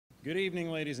Good evening,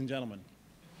 ladies and gentlemen,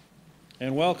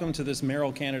 and welcome to this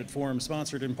Mayoral Candidate Forum,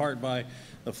 sponsored in part by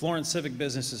the Florence Civic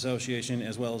Business Association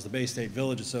as well as the Bay State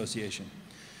Village Association.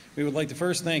 We would like to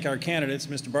first thank our candidates,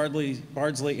 Mr.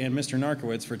 Bardsley and Mr.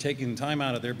 Narkowitz, for taking time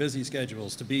out of their busy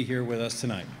schedules to be here with us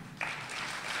tonight.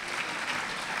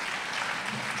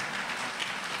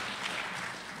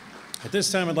 At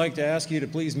this time, I'd like to ask you to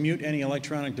please mute any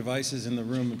electronic devices in the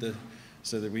room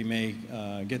so that we may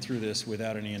get through this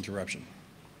without any interruption.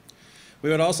 We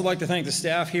would also like to thank the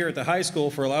staff here at the high school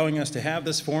for allowing us to have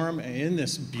this forum in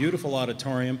this beautiful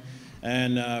auditorium,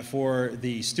 and for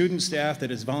the student staff that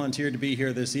has volunteered to be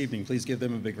here this evening. Please give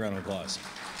them a big round of applause.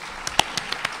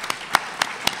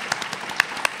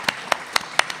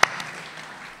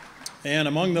 And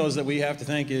among those that we have to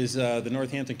thank is the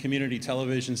Northampton Community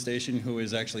Television Station, who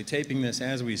is actually taping this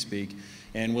as we speak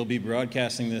and will be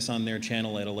broadcasting this on their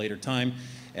channel at a later time,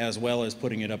 as well as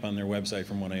putting it up on their website,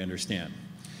 from what I understand.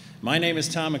 My name is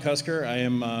Dann Vazquez. I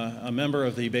am a member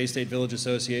of the Bay State Village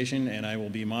Association, and I will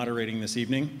be moderating this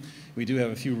evening. We do have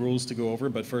a few rules to go over,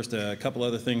 but first a couple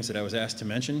other things that I was asked to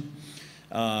mention.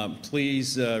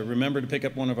 Please remember to pick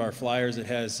up one of our flyers. It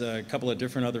has a couple of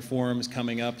different other forums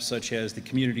coming up, such as the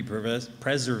Community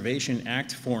Preservation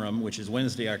Act Forum, which is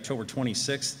Wednesday, October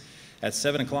 26th at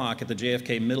 7 o'clock at the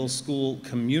JFK Middle School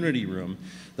Community Room.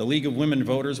 The League of Women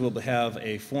Voters will have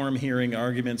a forum hearing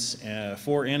arguments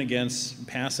for and against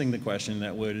passing the question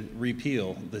that would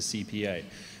repeal the CPA.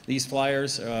 These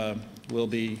flyers will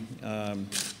be,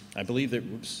 I believe that,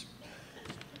 oops,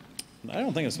 I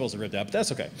don't think I'm supposed to read that, but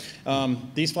that's okay.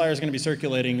 These flyers are going to be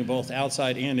circulating both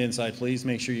outside and inside. Please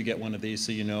make sure you get one of these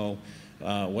so you know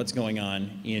what's going on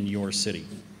in your city.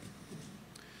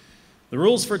 The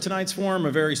rules for tonight's forum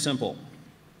are very simple.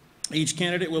 Each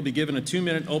candidate will be given a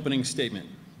 2-minute opening statement.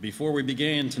 Before we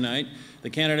began tonight, the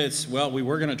candidates, well, we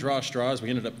were going to draw straws. We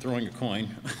ended up throwing a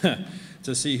coin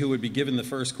to see who would be given the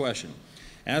first question.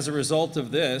 As a result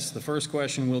of this, the first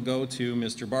question will go to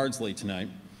Mr. Bardsley tonight,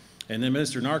 and then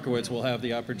Mr. Narkowitz will have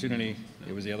the opportunity.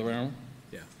 It was the other way around?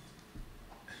 Yeah.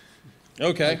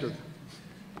 Okay.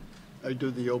 I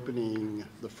do the opening,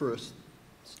 the first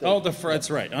statement. Oh,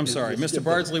 that's right. I'm sorry. Mr.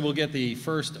 Bardsley will get the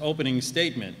first opening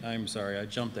statement. I'm sorry, I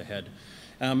jumped ahead.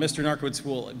 Mr. Narkowitz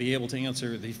will be able to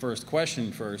answer the first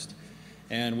question first,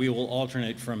 and we will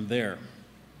alternate from there.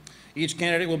 Each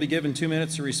candidate will be given 2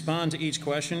 minutes to respond to each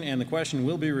question, and the question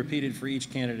will be repeated for each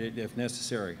candidate if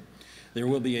necessary. There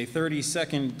will be a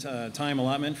 30-second time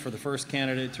allotment for the first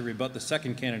candidate to rebut the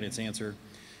second candidate's answer.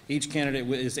 Each candidate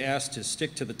is asked to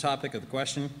stick to the topic of the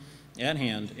question at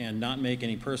hand and not make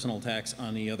any personal attacks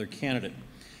on the other candidate.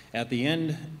 At the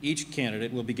end, each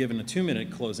candidate will be given a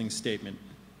 2-minute closing statement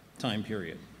time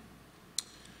period.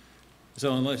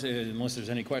 So unless there's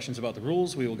any questions about the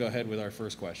rules, we will go ahead with our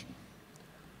first question.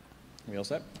 Are we all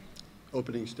set?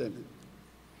 Opening statement.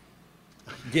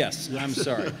 Yes, I'm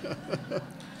sorry.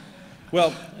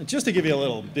 Well, just to give you a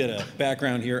little bit of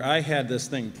background here, I had this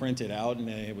thing printed out and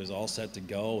it was all set to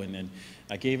go, and then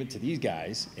I gave it to these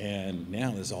guys, and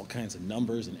now there's all kinds of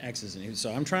numbers and X's, and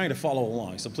so I'm trying to follow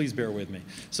along, so please bear with me.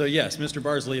 So yes, Mr.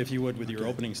 Bardsley, if you would, with your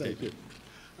opening statement.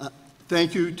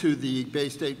 Thank you to the Bay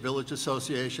State Village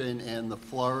Association and the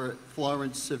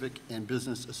Florence Civic and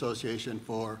Business Association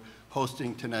for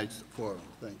hosting tonight's forum.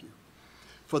 Thank you.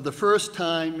 For the first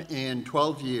time in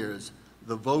 12 years,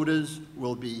 the voters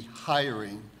will be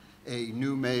hiring a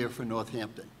new mayor for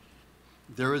Northampton.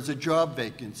 There is a job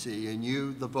vacancy, and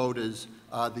you, the voters,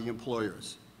 are the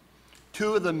employers.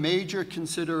 Two of the major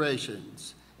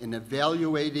considerations in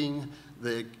evaluating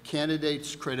the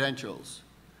candidate's credentials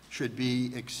should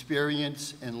be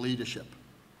experience and leadership.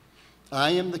 I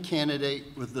am the candidate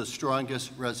with the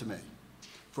strongest resume.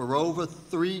 For over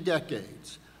 3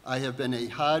 decades, I have been a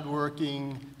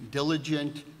hardworking,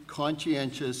 diligent,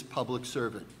 conscientious public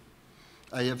servant.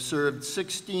 I have served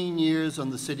 16 years on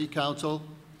the City Council,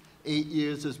 8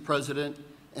 years as president,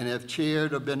 and have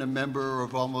chaired or been a member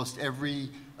of almost every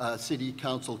City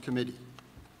Council committee.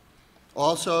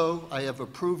 Also, I have a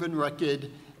proven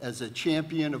record as a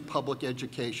champion of public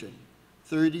education,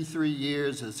 33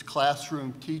 years as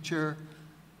classroom teacher,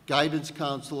 guidance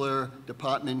counselor,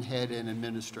 department head, and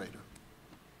administrator.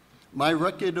 My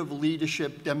record of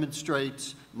leadership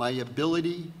demonstrates my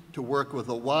ability to work with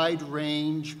a wide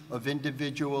range of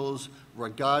individuals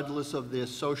regardless of their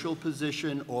social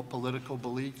position or political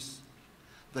beliefs,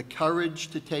 the courage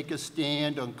to take a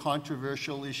stand on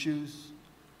controversial issues,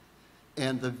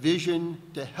 and the vision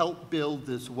to help build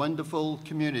this wonderful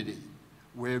community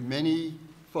where many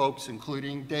folks,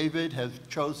 including David, have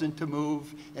chosen to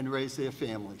move and raise their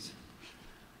families.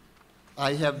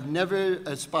 I have never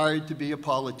aspired to be a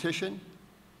politician.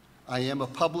 I am a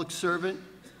public servant.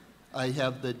 I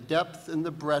have the depth and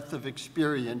the breadth of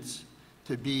experience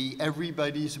to be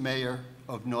everybody's mayor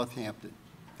of Northampton.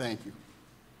 Thank you.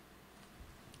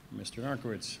 Mr.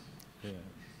 Narkowitz. Yeah.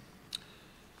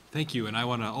 Thank you, and I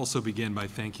want to also begin by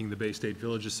thanking the Bay State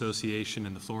Village Association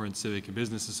and the Florence Civic and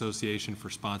Business Association for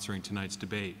sponsoring tonight's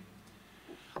debate.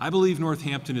 I believe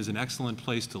Northampton is an excellent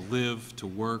place to live, to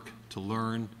work, to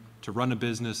learn, to run a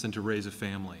business, and to raise a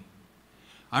family.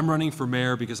 I'm running for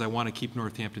mayor because I want to keep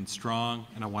Northampton strong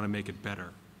and I want to make it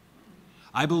better.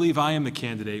 I believe I am the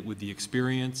candidate with the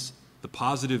experience, the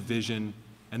positive vision,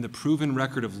 and the proven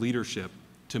record of leadership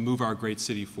to move our great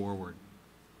city forward.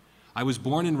 I was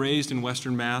born and raised in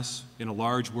Western Mass in a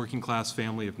large working-class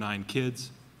family of 9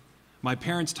 kids. My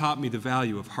parents taught me the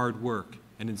value of hard work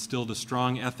and instilled a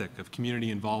strong ethic of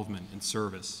community involvement and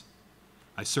service.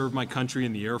 I served my country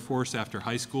in the Air Force after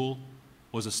high school,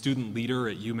 was a student leader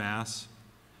at UMass,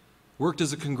 worked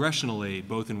as a congressional aide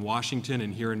both in Washington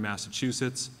and here in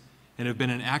Massachusetts, and have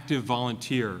been an active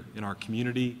volunteer in our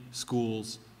community,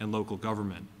 schools, and local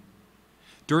government.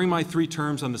 During my 3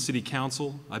 terms on the City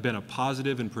Council, I've been a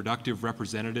positive and productive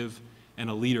representative and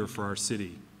a leader for our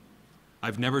city.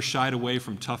 I've never shied away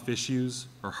from tough issues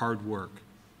or hard work.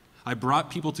 I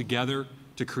brought people together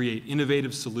to create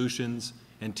innovative solutions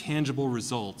and tangible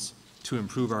results to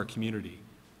improve our community.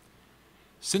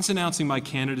 Since announcing my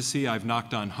candidacy, I've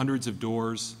knocked on hundreds of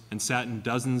doors and sat in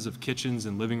dozens of kitchens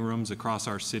and living rooms across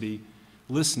our city,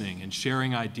 listening and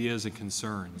sharing ideas and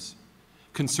concerns.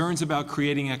 Concerns about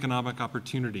creating economic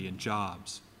opportunity and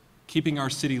jobs, keeping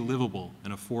our city livable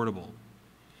and affordable,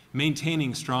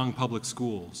 maintaining strong public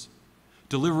schools,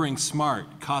 delivering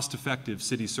smart, cost-effective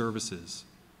city services,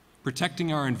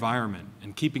 protecting our environment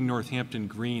and keeping Northampton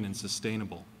green and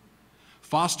sustainable,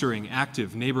 fostering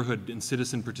active neighborhood and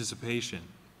citizen participation,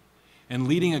 and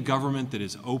leading a government that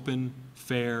is open,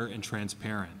 fair, and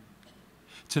transparent.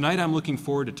 Tonight, I'm looking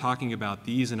forward to talking about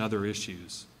these and other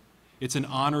issues. It's an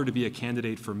honor to be a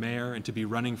candidate for mayor and to be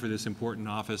running for this important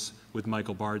office with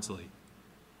Michael Bardsley.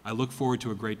 I look forward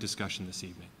to a great discussion this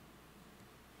evening.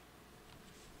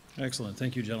 Excellent.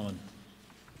 Thank you, gentlemen.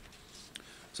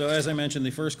 So as I mentioned,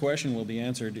 the first question will be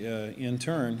answered in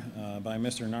turn by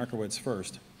Mr. Narkowitz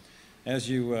first. As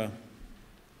you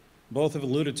both have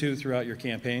alluded to throughout your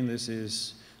campaign, this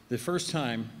is the first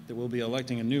time that we'll be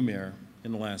electing a new mayor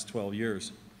in the last 12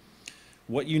 years.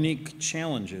 What unique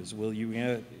challenges will you,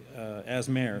 as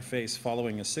mayor, face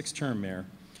following a 6-term mayor,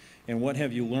 and what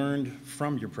have you learned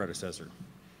from your predecessor?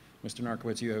 Mr.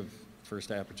 Narkowitz, you have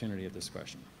first opportunity at this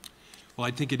question. Well,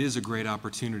 I think it is a great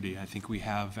opportunity. I think we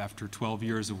have, after 12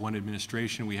 years of one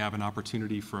administration, we have an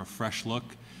opportunity for a fresh look,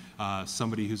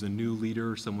 somebody who's a new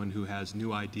leader, someone who has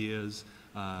new ideas,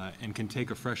 and can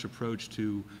take a fresh approach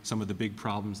to some of the big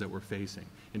problems that we're facing.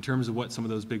 In terms of what some of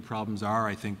those big problems are,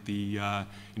 I think the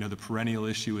perennial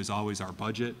issue is always our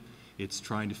budget. It's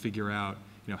trying to figure out,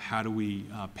 how do we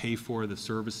pay for the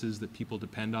services that people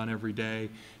depend on every day?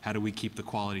 How do we keep the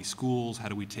quality schools? How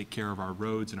do we take care of our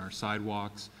roads and our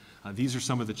sidewalks? These are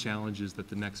some of the challenges that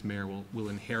the next mayor will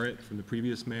inherit from the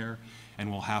previous mayor,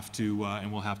 and we'll have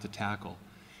to tackle.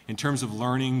 In terms of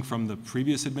learning from the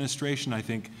previous administration, I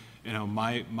think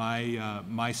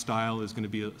my style is going to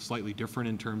be slightly different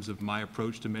in terms of my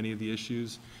approach to many of the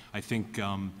issues. I think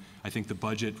the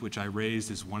budget, which I raised,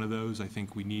 is one of those. I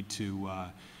think we need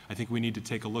to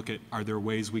take a look at, are there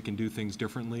ways we can do things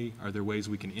differently? Are there ways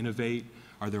we can innovate?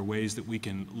 Are there ways that we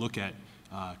can look at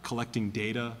collecting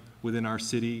data within our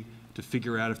city to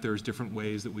figure out if there's different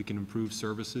ways that we can improve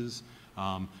services?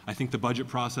 I think the budget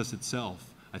process itself,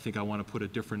 I think I want to put a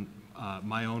different,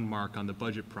 my own mark on the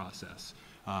budget process.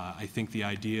 I think the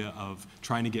idea of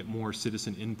trying to get more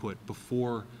citizen input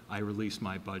before I release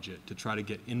my budget, to try to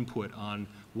get input on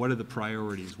what are the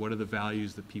priorities, what are the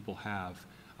values that people have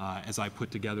as I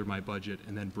put together my budget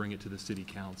and then bring it to the city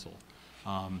council.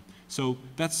 So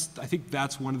I think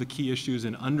that's one of the key issues,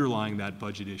 and underlying that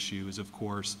budget issue is, of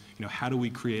course, how do we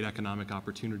create economic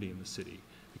opportunity in the city?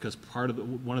 Because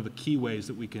one of the key ways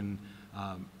that we can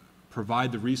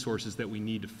provide the resources that we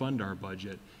need to fund our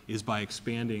budget is by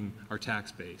expanding our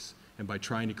tax base and by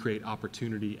trying to create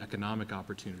opportunity, economic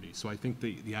opportunity. So I think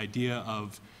the idea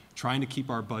of trying to keep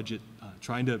our budget,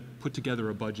 trying to put together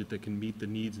a budget that can meet the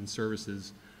needs and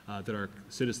services that our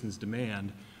citizens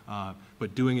demand,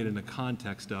 but doing it in the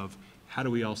context of how do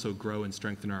we also grow and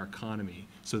strengthen our economy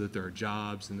so that there are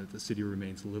jobs and that the city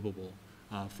remains livable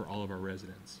for all of our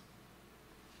residents.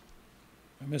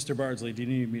 Mr. Bardsley, do you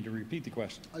need me to repeat the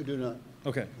question? I do not.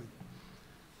 Okay.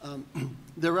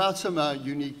 There are some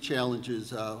unique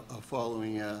challenges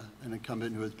following an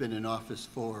incumbent who has been in office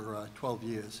for 12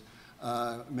 years.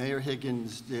 Mayor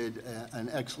Higgins did an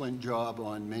excellent job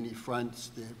on many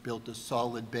fronts. They built a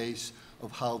solid base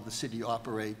of how the city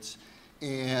operates.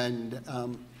 And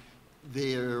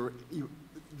the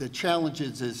challenge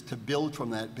is to build from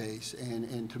that base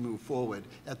and to move forward.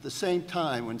 At the same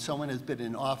time, when someone has been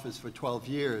in office for 12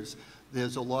 years,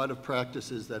 there's a lot of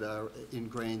practices that are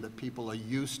ingrained that people are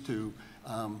used to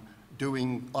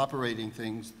operating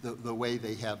things the way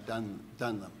they have done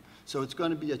them. So it's going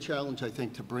to be a challenge, I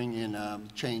think, to bring in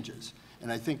changes.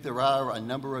 And I think there are a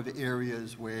number of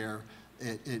areas where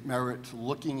it merits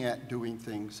looking at doing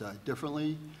things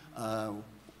differently.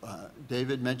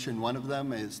 David mentioned one of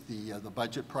them is the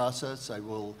budget process. I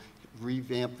will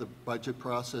revamp the budget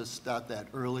process, start that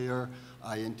earlier.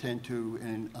 I intend to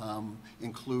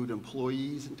include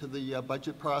employees into the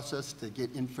budget process to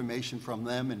get information from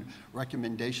them and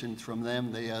recommendations from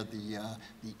them. They are the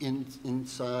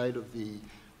inside of the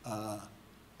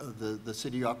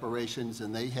city operations,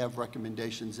 and they have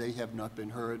recommendations. They have not been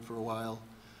heard for a while.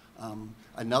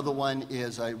 Another one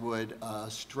is I would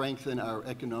strengthen our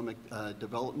economic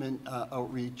development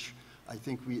outreach. I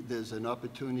think there's an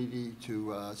opportunity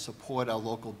to support our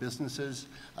local businesses.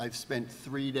 I've spent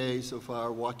 3 days so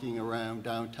far walking around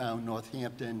downtown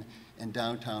Northampton and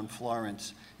downtown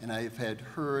Florence, and I have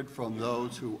heard from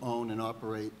those who own and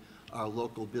operate our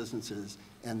local businesses,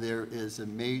 and there is a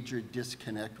major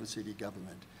disconnect with city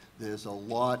government. There's a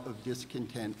lot of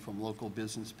discontent from local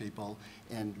business people,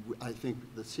 and I think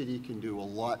the city can do a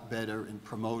lot better in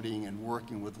promoting and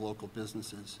working with local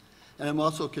businesses. And I'm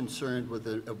also concerned with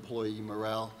the employee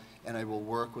morale, and I will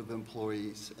work with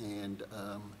employees and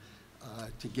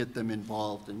to get them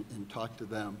involved and talk to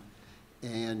them.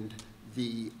 And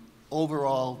the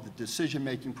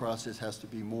decision-making process has to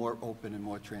be more open and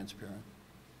more transparent.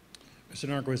 Mr.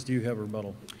 Vazquez, do you have a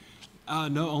rebuttal?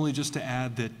 No, only just to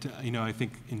add that, I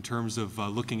think in terms of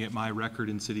looking at my record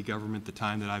in city government, the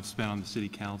time that I've spent on the city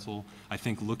council, I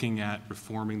think looking at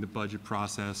reforming the budget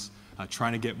process,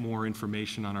 trying to get more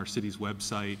information on our city's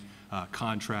website,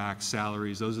 contracts,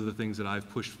 salaries, those are the things that I've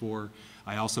pushed for.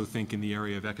 I also think in the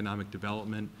area of economic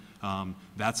development,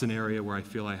 that's an area where I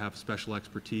feel I have special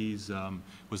expertise.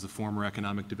 Was the former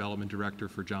economic development director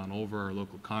for John Olver, our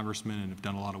local congressman, and have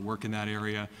done a lot of work in that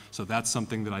area. So that's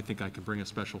something that I think I can bring a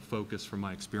special focus from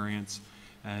my experience.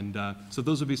 And so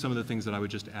those would be some of the things that I would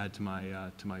just add to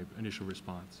my initial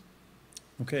response.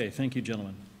 Okay, thank you,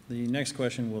 gentlemen. The next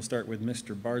question will start with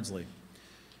Mr. Bardsley.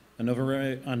 On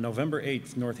November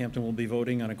 8th, Northampton will be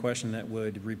voting on a question that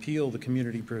would repeal the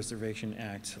Community Preservation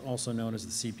Act, also known as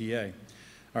the CPA.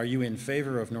 Are you in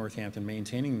favor of Northampton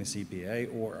maintaining the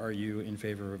CPA, or are you in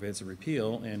favor of its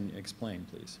repeal? And explain,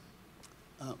 please.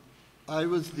 I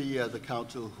was the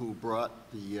council who brought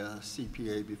the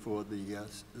CPA before the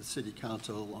city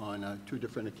council on 2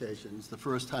 different occasions. The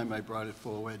first time I brought it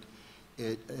forward,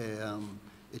 it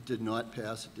did not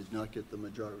pass. It did not get the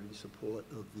majority support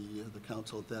of the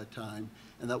council at that time,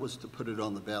 and that was to put it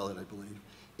on the ballot, I believe.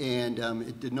 And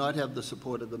it did not have the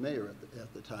support of the mayor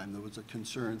at the time. There was a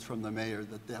concerns from the mayor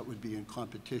that would be in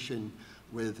competition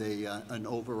with an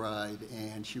override,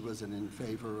 and she wasn't in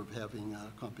favor of having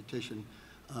competition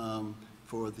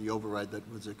for the override that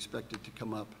was expected to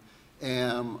come up.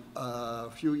 And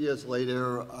a few years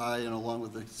later, I, and along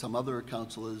with some other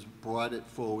councilors, brought it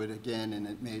forward again, and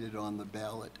it made it on the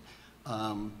ballot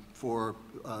for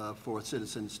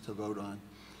citizens to vote on.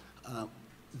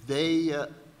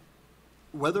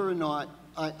 Whether or not,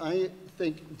 I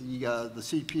think the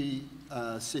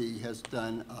CPC has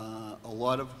done a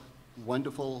lot of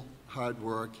wonderful hard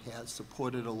work, has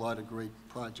supported a lot of great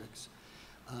projects.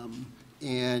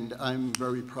 And I'm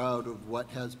very proud of what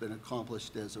has been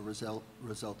accomplished as a result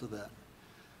of that.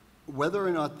 Whether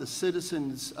or not the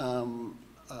citizens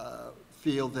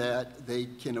feel that they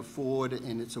can afford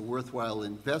and it's a worthwhile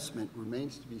investment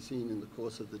remains to be seen in the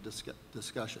course of the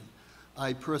discussion.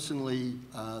 I personally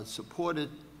support it,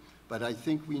 but I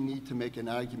think we need to make an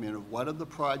argument of what are the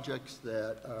projects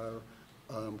that are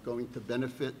going to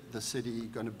benefit the city,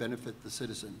 going to benefit the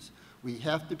citizens. We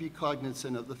have to be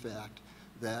cognizant of the fact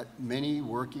that many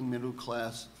working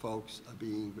middle-class folks are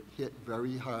being hit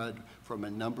very hard from a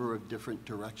number of different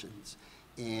directions.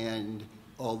 And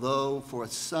although for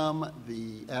some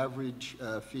the average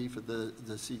fee for the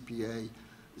CPA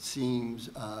seems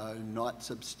not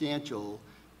substantial,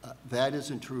 that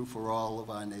isn't true for all of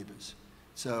our neighbors.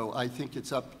 So I think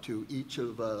it's up to each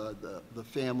of the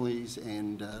families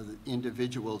and the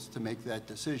individuals to make that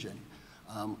decision.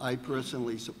 I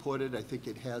personally support it. I think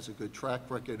it has a good track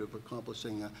record of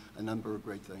accomplishing a number of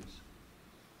great things.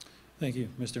 Thank you.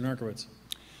 Mr. Narkowitz.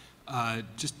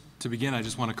 Just To begin, I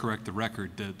just want to correct the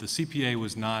record. The CPA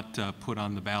was not put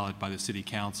on the ballot by the City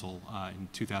Council in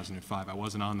 2005. I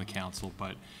wasn't on the council,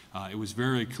 but it was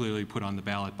very clearly put on the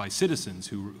ballot by citizens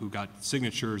who got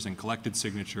signatures and collected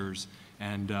signatures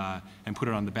and put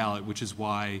it on the ballot, which is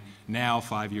why now,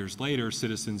 5 years later,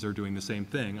 citizens are doing the same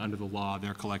thing. Under the law,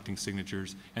 they're collecting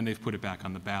signatures, and they've put it back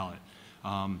on the ballot.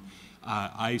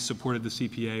 I supported the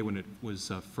CPA when it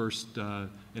was first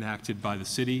enacted by the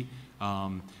city.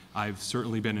 I've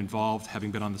certainly been involved,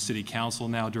 having been on the City Council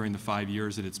now during the 5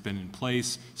 years that it's been in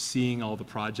place, seeing all the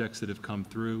projects that have come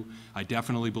through. I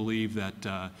definitely believe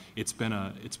that it's been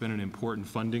an important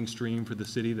funding stream for the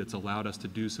city that's allowed us to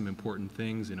do some important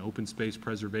things in open space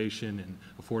preservation and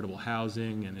affordable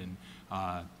housing and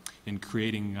in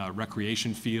creating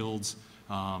recreation fields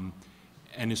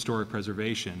and historic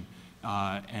preservation.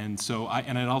 And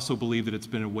I also believe that it's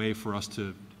been a way for us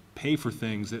to pay for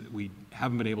things that we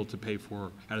haven't been able to pay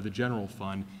for out of the general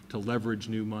fund, to leverage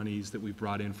new monies that we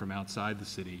brought in from outside the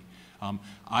city.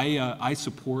 I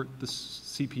support the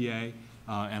CPA,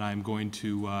 and I'm going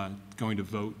to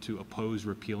vote to oppose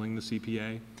repealing the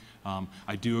CPA.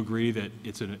 I do agree that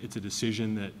it's a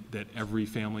decision that every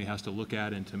family has to look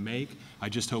at and to make. I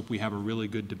just hope we have a really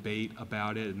good debate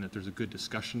about it and that there's a good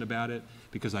discussion about it,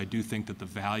 because I do think that the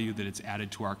value that it's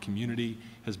added to our community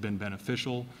has been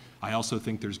beneficial. I also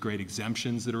think there's great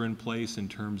exemptions that are in place in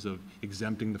terms of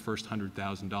exempting the first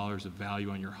 $100,000 of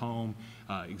value on your home,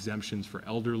 exemptions for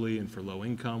elderly and for low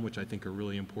income, which I think are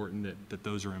really important that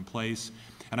those are in place.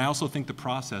 And I also think the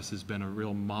process has been a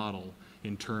real model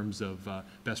in terms of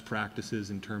best practices,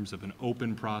 in terms of an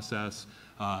open process.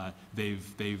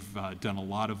 They've done a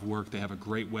lot of work. They have a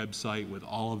great website with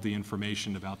all of the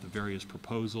information about the various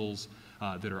proposals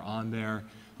that are on there.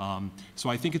 So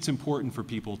I think it's important for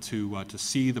people to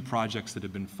see the projects that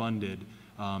have been funded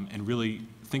and really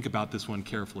think about this one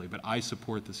carefully. But I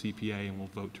support the CPA and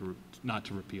will vote not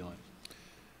to repeal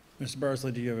it. Mr.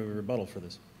 Barsley, do you have a rebuttal for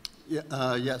this?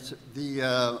 Yeah, yes.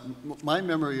 My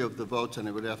memory of the votes, and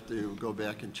I would have to go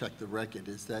back and check the record,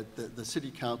 is that the City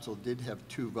Council did have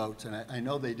 2 votes, and I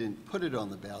know they didn't put it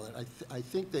on the ballot. I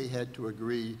think they had to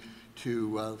agree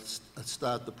to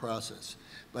start the process.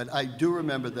 But I do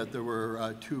remember that there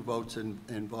were 2 votes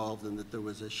involved, and that there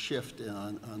was a shift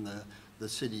on the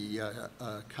City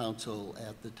Council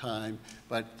at the time.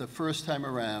 But the first time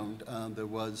around, there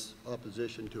was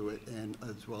opposition to it, and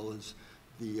as well as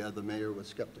the mayor was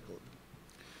skeptical.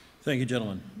 Thank you,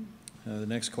 gentlemen. The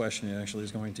next question actually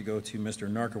is going to go to Mr.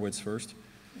 Narkowitz first.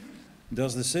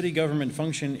 Does the city government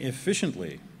function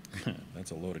efficiently? That's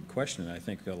a loaded question. I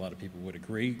think a lot of people would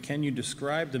agree. Can you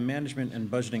describe the management and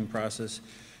budgeting process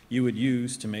you would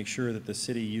use to make sure that the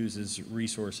city uses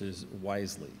resources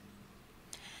wisely?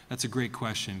 That's a great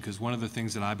question, because one of the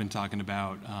things that I've been talking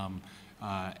about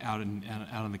out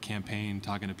in the campaign,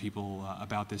 talking to people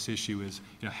about this issue is,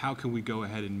 how can we go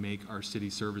ahead and make our city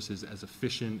services as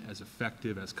efficient, as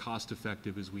effective, as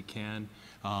cost-effective as we can?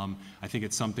 I think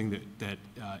it's something that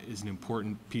is an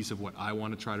important piece of what I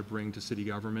want to try to bring to city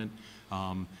government.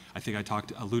 I think I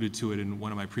alluded to it in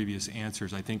one of my previous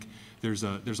answers. I think there's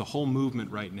a whole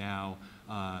movement right now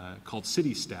called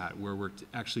CityStat, where we're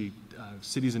actually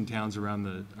cities and towns around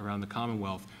the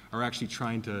Commonwealth are actually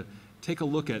trying to take a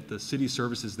look at the city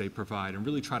services they provide and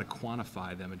really try to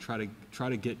quantify them and try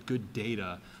to get good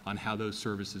data on how those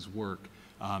services work,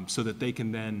 so that they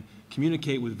can then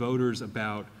communicate with voters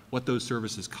about what those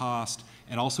services cost,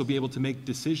 and also be able to make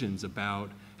decisions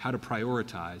about how to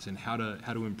prioritize and how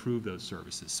to improve those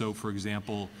services. So, for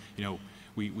example,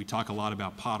 we talk a lot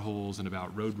about potholes and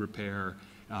about road repair.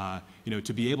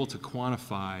 To be able to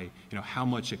quantify, how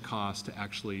much it costs to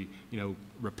actually,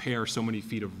 repair so many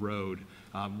feet of road,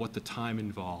 what the time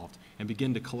involved, and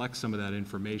begin to collect some of that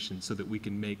information so that we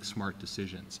can make smart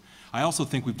decisions. I also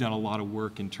think we've done a lot of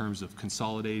work in terms of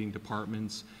consolidating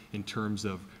departments, in terms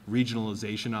of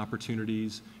regionalization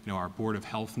opportunities. Our Board of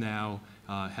Health now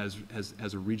has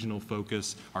a regional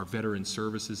focus. Our Veteran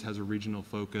Services has a regional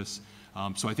focus.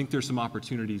 So I think there's some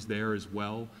opportunities there as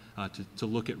well to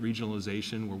look at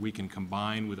regionalization, where we can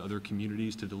combine with other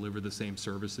communities to deliver the same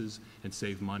services and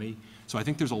save money. So I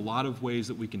think there's a lot of ways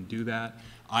that we can do that.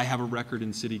 I have a record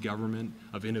in city government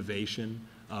of innovation,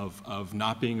 of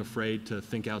not being afraid to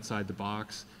think outside the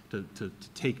box, to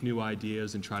take new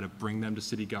ideas and try to bring them to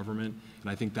city government. And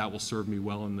I think that will serve me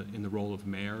well in the role of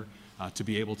mayor, to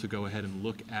be able to go ahead and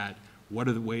look at what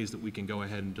are the ways that we can go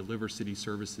ahead and deliver city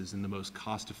services in the most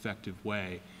cost-effective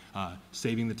way,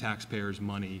 saving the taxpayers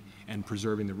money and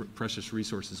preserving the precious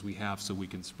resources we have, so we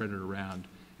can spread it around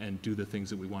and do the things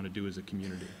that we want to do as a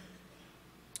community.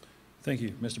 Thank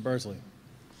you. Mr. Barsley.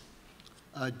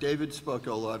 David spoke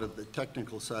a lot of the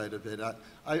technical side of it.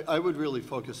 I would really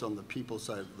focus on the people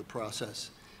side of the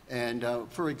process. And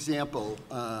for example,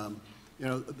 you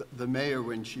know, the mayor,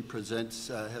 when she presents,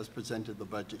 has presented the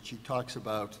budget, she talks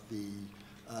about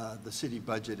the city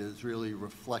budget as really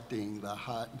reflecting the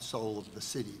heart and soul of the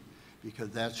city, because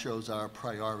that shows our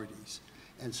priorities.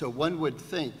 And so one would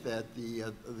think that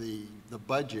the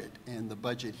budget and the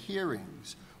budget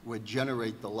hearings would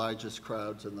generate the largest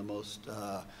crowds and the most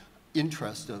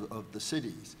interest of the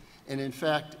cities. And in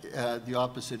fact, the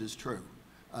opposite is true.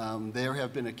 There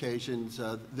have been occasions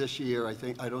this year,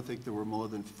 I don't think there were more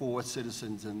than 4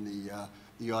 citizens in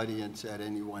the audience at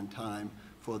any one time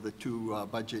for the two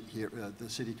the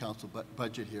city council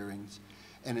budget hearings.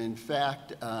 And in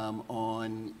fact,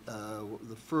 on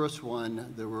the first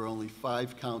one, there were only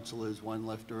 5 councilors, 1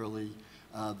 left early.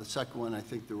 The second one, I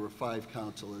think there were 5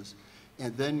 councilors.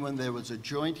 And then when there was a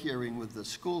joint hearing with the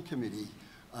school committee,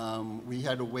 we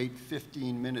had to wait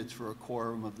 15 minutes for a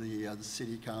quorum of the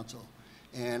city council.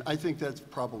 And I think that's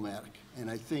problematic.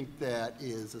 And I think that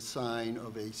is a sign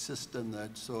of a system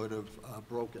that's sort of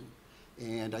broken.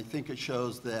 And I think it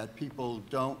shows that people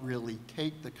don't really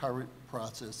take the current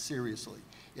process seriously.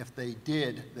 If they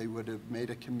did, they would have made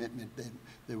a commitment,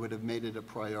 they would have made it a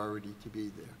priority to be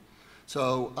there.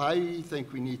 So I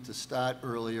think we need to start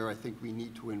earlier. I think we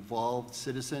need to involve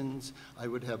citizens. I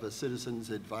would have a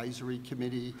citizens advisory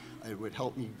committee. It would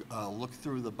help me look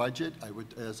through the budget. I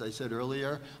would, as I said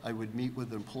earlier, I would meet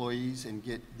with employees and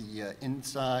get the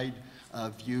inside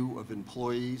view of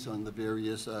employees on the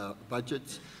various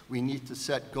budgets. We need to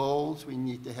set goals. We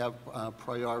need to have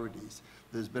priorities.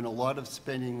 There's been a lot of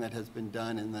spending that has been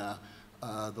done in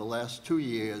the last 2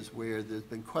 years where there's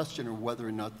been question of whether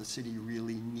or not the city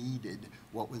really needed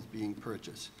what was being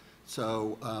purchased.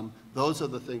 So those are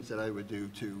the things that I would do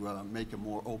to make a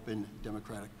more open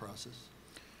democratic process.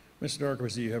 Mr.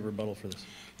 Vazquez, do you have a rebuttal for this?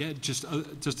 Yeah, just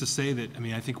to say that, I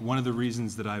mean, I think one of the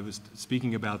reasons that I was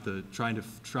speaking about the trying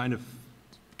to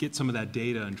get some of that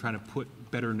data and trying to put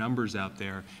better numbers out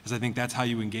there is I think that's how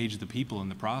you engage the people in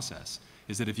the process.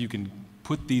 Is that if you can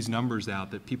put these numbers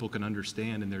out that people can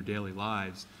understand in their daily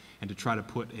lives, and to try to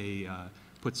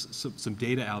put some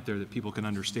data out there that people can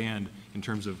understand in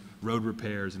terms of road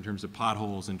repairs, in terms of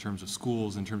potholes, in terms of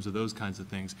schools, in terms of those kinds of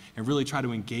things, and really try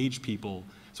to engage people.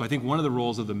 So I think one of the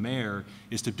roles of the mayor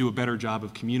is to do a better job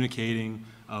of communicating,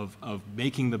 of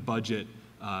making the budget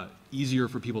easier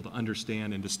for people to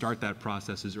understand, and to start that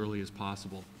process as early as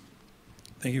possible.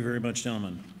 Thank you very much,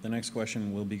 gentlemen. The next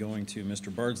question will be going to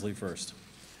Mr. Bardsley first.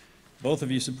 Both of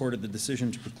you supported the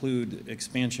decision to preclude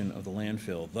expansion of the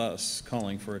landfill, thus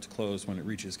calling for it to close when it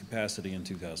reaches capacity in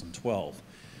 2012.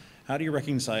 How do you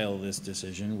reconcile this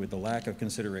decision with the lack of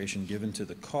consideration given to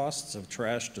the costs of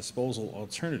trash disposal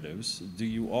alternatives? Do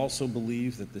you also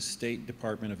believe that the State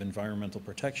Department of Environmental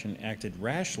Protection acted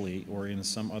rashly or in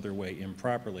some other way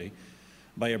improperly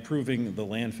by approving the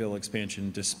landfill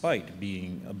expansion despite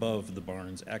being above the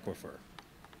Barnes aquifer?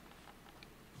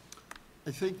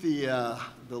 I think the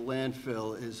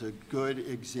landfill is a good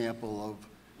example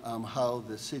of how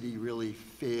the city really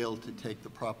failed to take the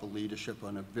proper leadership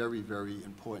on a very, very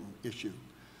important issue.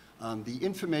 The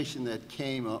information that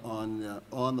came on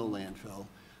the landfill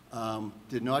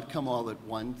did not come all at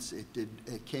once.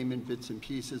 It came in bits and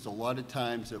pieces. A lot of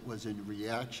times it was in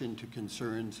reaction to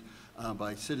concerns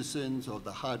by citizens, or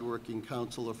the hardworking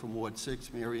councilor from Ward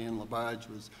 6, Mary Ann Labarge,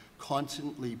 was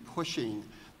constantly pushing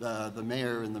the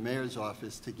mayor and the mayor's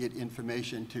office to get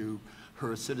information to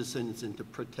her citizens and to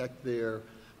protect their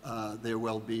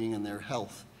well-being and their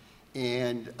health.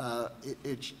 And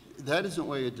that isn't the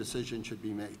way a decision should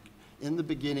be made. In the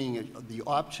beginning,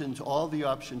 all the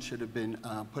options should have been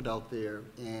put out there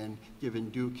and given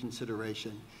due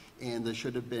consideration. And there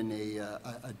should have been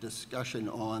a discussion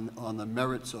on the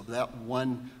merits of that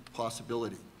one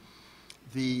possibility.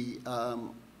 The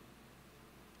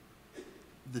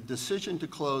decision to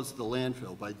close the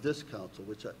landfill by this council,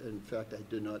 which in fact I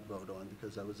did not vote on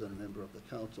because I was a member of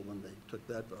the council when they took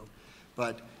that vote,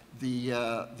 but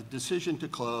the decision to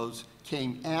close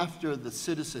came after the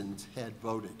citizens had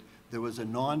voted. There was a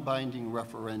non-binding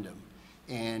referendum,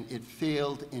 and it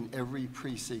failed in every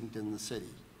precinct in the city.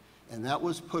 And that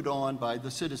was put on by the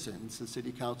citizens. The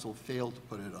city council failed to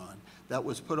put it on. That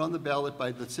was put on the ballot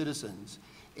by the citizens,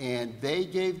 and they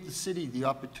gave the city the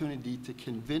opportunity to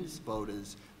convince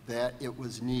voters that it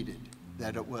was needed,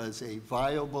 that it was a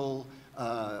viable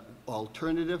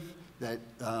alternative, that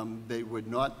they would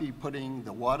not be putting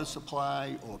the water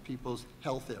supply or people's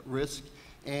health at risk.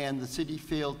 And the city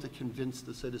failed to convince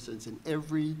the citizens in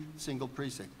every single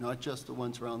precinct, not just the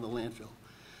ones around the landfill.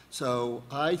 So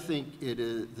I think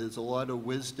there's a lot of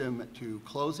wisdom to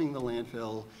closing the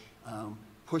landfill,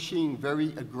 pushing very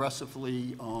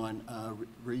aggressively on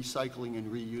recycling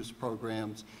and reuse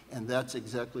programs, and that's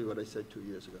exactly what I said 2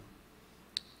 years ago.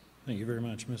 Thank you very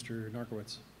much, Mr.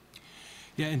 Narkowitz.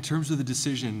 Yeah, in terms of the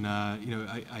decision, you know,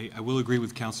 I will agree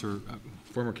with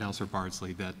former Councilor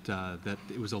Bardsley that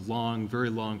it was a long, very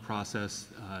long process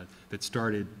that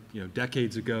started, you know,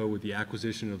 decades ago with the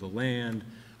acquisition of the land,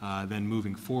 then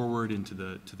moving forward into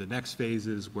the next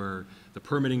phases where the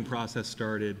permitting process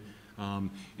started.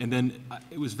 And then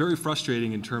it was very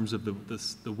frustrating in terms of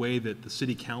the way that the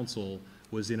City Council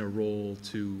was in a role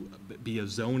to be a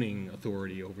zoning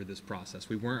authority over this process.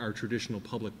 We weren't our traditional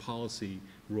public policy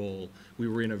role. We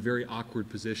were in a very awkward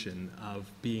position of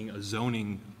being a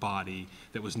zoning body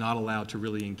that was not allowed to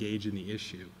really engage in the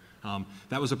issue.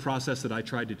 That was a process that I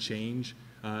tried to change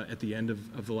at the end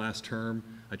of the last term.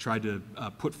 I tried to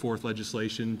put forth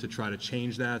legislation to try to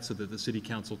change that so that the City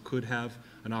Council could have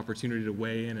an opportunity to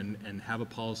weigh in and have a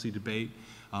policy debate.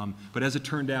 But as it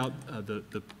turned out,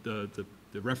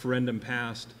 the referendum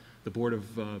passed. The Board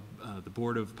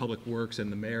of Public Works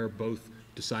and the mayor both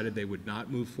decided they would not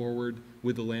move forward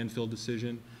with the landfill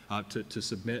decision to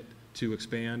submit to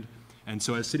expand. And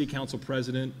so as City Council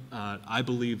President, I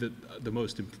believe that the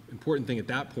most important thing at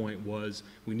that point was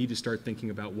we need to start thinking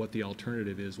about what the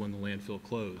alternative is when the landfill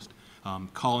closed.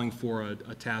 Calling for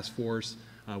a task force,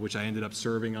 which I ended up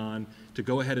serving on, to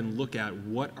go ahead and look at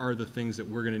what are the things that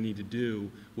we're going to need to do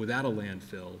without a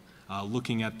landfill.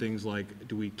 Looking at things like,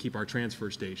 do we keep our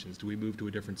transfer stations? Do we move to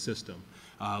a different system?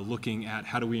 Looking at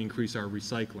how do we increase our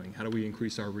recycling? How do we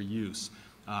increase our reuse?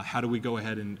 How do we go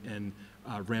ahead and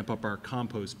ramp up our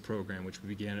compost program, which we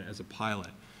began as a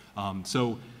pilot?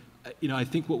 So, you know, I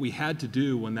think what we had to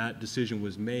do when that decision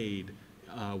was made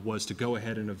was to go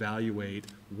ahead and evaluate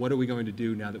what are we going to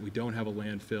do now that we don't have a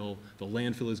landfill. The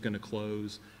landfill is going to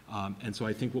close. And so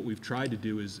I think what we've tried to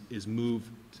do is move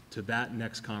to that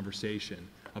next conversation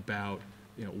about,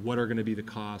 you know, what are going to be the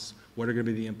costs, what are going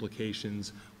to be the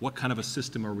implications, what kind of a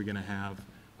system are we going to have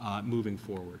moving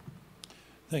forward.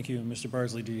 Thank you. Mr.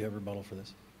 Bardsley, do you have a rebuttal for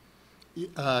this?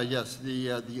 Yes,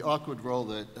 the awkward role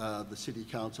that the City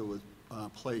Council was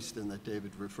placed in that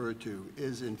David referred to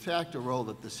is in fact a role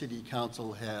that the City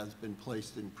Council has been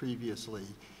placed in previously,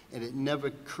 and it never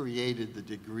created the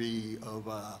degree of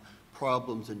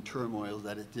problems and turmoil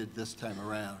that it did this time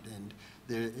around. And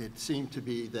it seemed to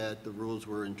be that the rules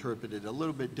were interpreted a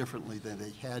little bit differently than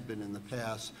they had been in the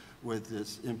past with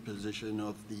this imposition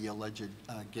of the alleged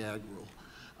gag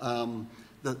rule.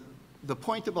 The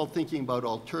point about thinking about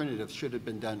alternatives should have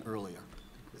been done earlier,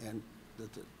 and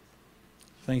that's it.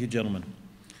 Thank you, gentlemen.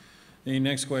 The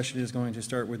next question is going to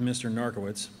start with Mr.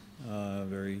 Narkowitz.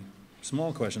 Very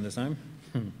small question this time.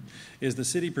 Is the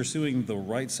city pursuing the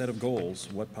right set of goals?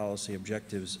 What policy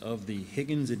objectives of the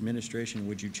Higgins administration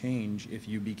would you change if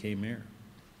you became mayor?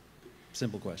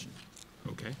 Simple question.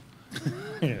 Okay.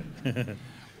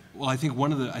 Well, I think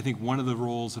one of the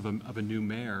roles of a new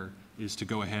mayor is to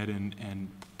go ahead and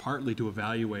partly to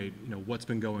evaluate, you know, what's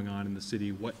been going on in the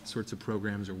city, what sorts of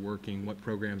programs are working, what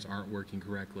programs aren't working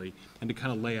correctly, and to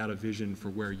kind of lay out a vision for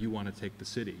where you want to take the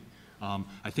city.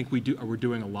 I think we're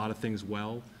doing a lot of things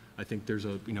well. I think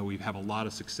we have a lot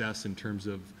of success in terms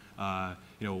of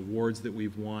awards that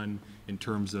we've won, in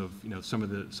terms of, you know, some of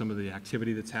the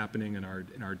activity that's happening in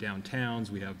our downtowns.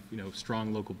 We have, you know,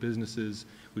 strong local businesses.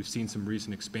 We've seen some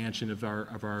recent expansion of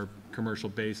our commercial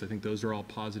base. I think those are all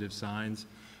positive signs.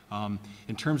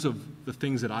 In terms of the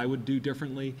things that I would do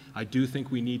differently, I do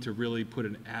think we need to really put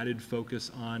an added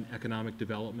focus on economic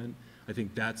development. I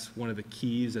think that's one of the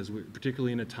keys,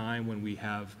 particularly in a time when we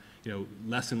have, you know,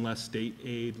 less and less state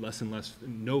aid, less and less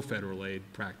no federal aid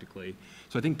practically.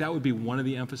 So I think that would be one of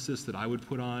the emphasis that I would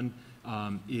put on,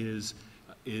 is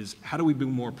how do we be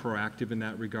more proactive in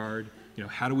that regard? You know,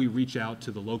 how do we reach out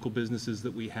to the local businesses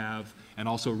that we have, and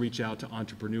also reach out to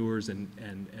entrepreneurs and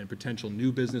potential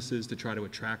new businesses to try to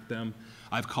attract them?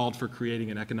 I've called for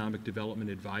creating an economic development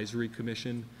advisory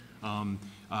commission.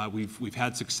 We've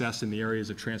had success in the areas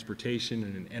of transportation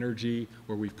and in energy,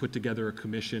 where we've put together a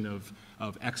commission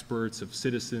of experts, of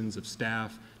citizens, of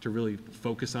staff to really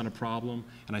focus on a problem.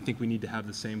 And I think we need to have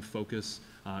the same focus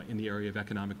in the area of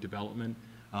economic development.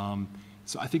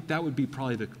 So I think that would be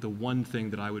probably the one thing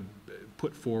that I would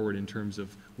put forward in terms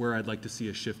of where I'd like to see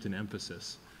a shift in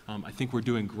emphasis. I think we're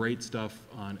doing great stuff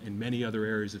in many other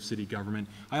areas of city government.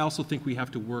 I also think we have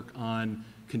to work on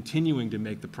continuing to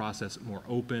make the process more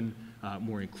open,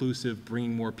 more inclusive,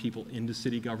 bringing more people into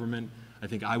city government. I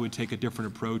think I would take a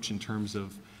different approach in terms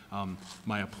of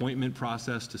My appointment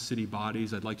process to city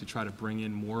bodies, I'd like to try to bring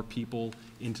in more people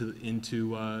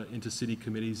into city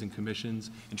committees and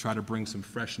commissions and try to bring some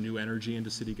fresh new energy into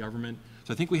city government.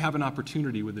 So I think we have an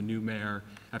opportunity with the new mayor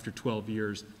after 12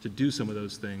 years to do some of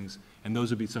those things, and those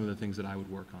would be some of the things that I would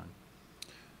work on.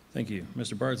 Thank you.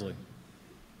 Mr. Bardsley.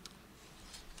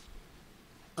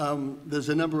 There's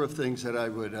a number of things that I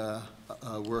would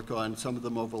work on. Some of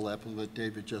them overlap with what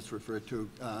David just referred to.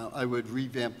 I would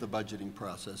revamp the budgeting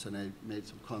process, and I made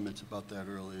some comments about that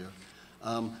earlier.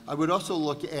 I would also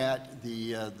look at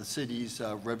the city's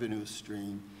revenue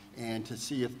stream and to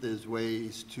see if there's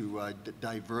ways to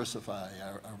diversify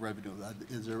our revenue.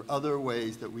 Is there other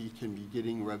ways that we can be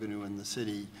getting revenue in the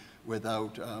city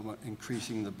without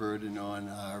increasing the burden on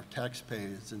our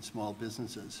taxpayers and small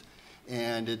businesses?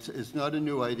 And it's not a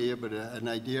new idea, but an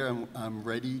idea I'm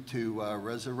ready to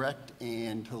resurrect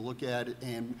and to look at it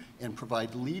and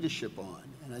provide leadership on.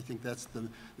 And I think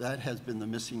that has been the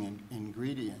missing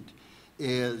ingredient,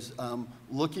 is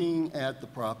looking at the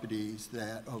properties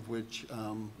of which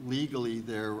legally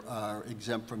there are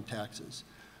exempt from taxes.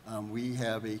 We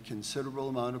have a considerable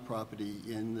amount of property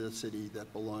in the city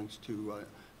that belongs to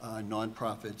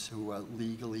nonprofits who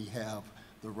legally have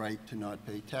the right to not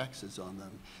pay taxes on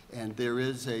them. And there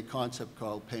is a concept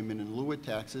called payment in lieu of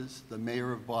taxes. The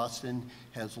mayor of Boston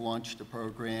has launched a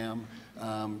program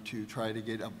to try to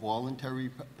get a voluntary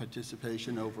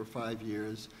participation over 5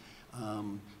 years,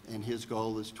 and his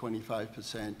goal is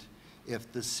 25%.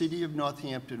 If the city of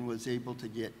Northampton was able to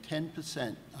get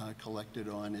 10% collected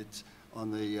on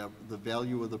the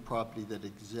value of the property that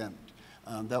exempt,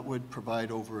 that would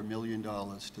provide over $1 million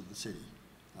to the city.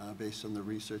 Based on the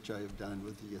research I have done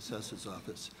with the assessor's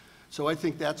office. So I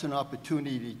think that's an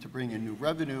opportunity to bring in new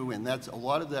revenue, and that's a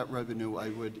lot of that revenue I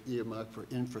would earmark for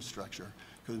infrastructure,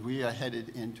 because we are headed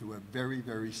into a very,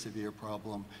 very severe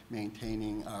problem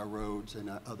maintaining our roads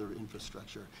and our other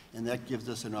infrastructure. And that gives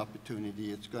us an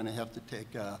opportunity. It's going to have to take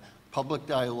public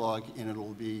dialogue, and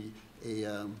it'll be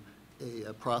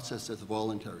a process that's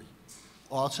voluntary.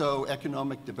 Also,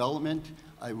 economic development,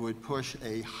 I would push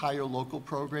a hire local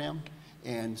program.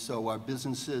 And so our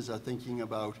businesses are thinking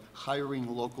about hiring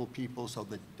local people so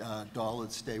that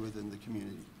dollars stay within the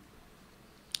community.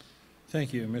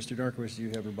 Thank you. Mr. Darkwish, do you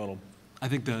have rebuttal? I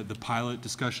think the pilot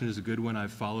discussion is a good one.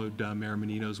 I've followed Mayor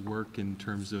Menino's work in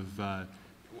terms of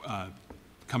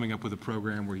coming up with a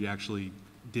program where he actually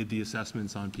did the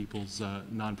assessments on people's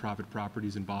nonprofit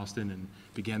properties in Boston and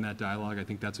began that dialogue. I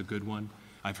think that's a good one.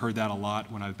 I've heard that a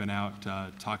lot when I've been out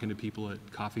talking to people at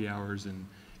coffee hours and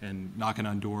knocking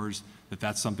on doors,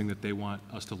 that's something that they want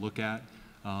us to look at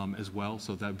as well.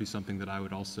 So that would be something that I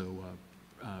would also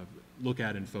look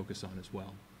at and focus on as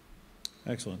well.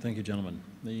 Excellent. Thank you, gentlemen.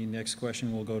 The next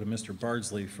question will go to Mr.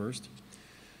 Bardsley first.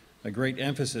 A great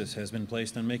emphasis has been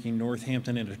placed on making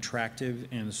Northampton an attractive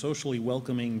and socially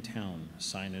welcoming town.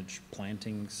 Signage,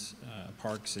 plantings,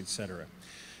 parks, etc.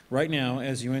 Right now,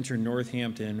 as you enter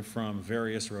Northampton from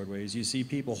various roadways, you see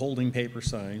people holding paper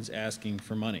signs asking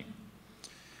for money.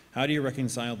 How do you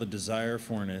reconcile the desire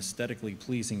for an aesthetically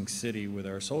pleasing city with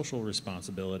our social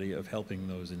responsibility of helping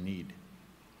those in need?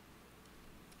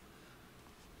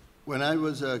 When I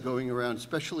was going around,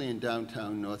 especially in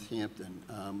downtown Northampton,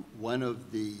 one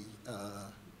of the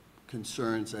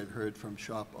concerns I've heard from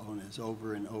shop owners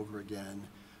over and over again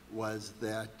was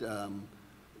that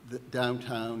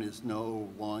downtown is no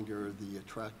longer the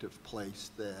attractive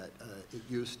place that it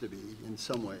used to be in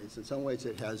some ways. In some ways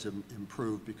it has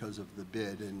improved because of the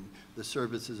bid, and the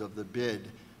services of the bid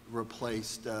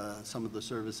replaced some of the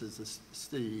services the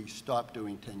city stopped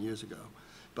doing 10 years ago.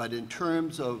 But in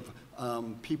terms of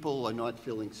people are not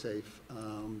feeling safe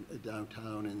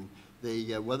downtown, and they,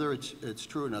 whether it's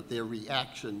true or not, their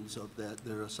reactions of that,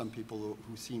 there are some people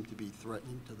who seem to be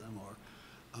threatening to them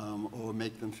or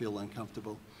make them feel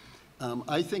uncomfortable.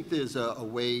 I think there's a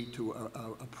way to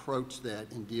approach that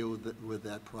and deal with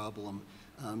that problem.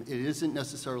 It isn't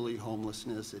necessarily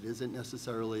homelessness. It isn't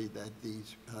necessarily that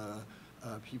these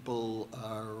people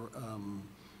are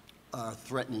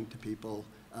threatening to people.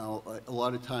 A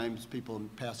lot of times people are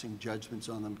passing judgments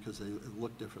on them because they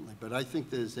look differently. But I think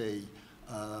there's a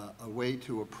way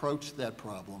to approach that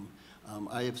problem.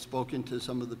 I have spoken to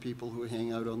some of the people who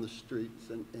hang out on the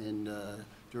streets and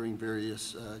during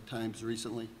various times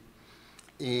recently.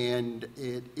 And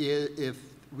if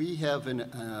we have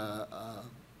a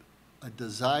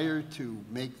desire to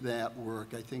make that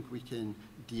work, I think we can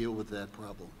deal with that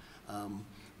problem.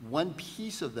 One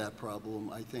piece of that problem,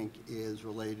 I think, is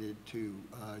related to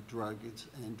drugs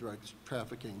and drugs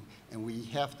trafficking, and we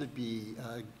have to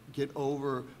get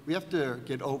over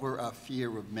our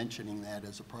fear of mentioning that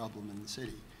as a problem in the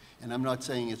city. And I'm not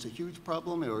saying it's a huge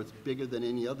problem or it's bigger than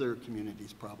any other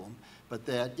community's problem, but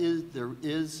there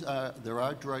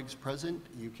are drugs present.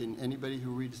 Anybody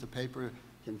who reads the paper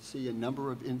can see a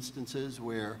number of instances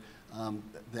where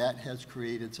that has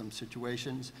created some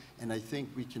situations, and I think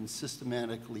we can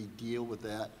systematically deal with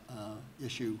that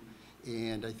issue,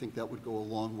 and I think that would go a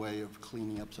long way of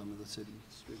cleaning up some of the city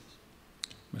streets.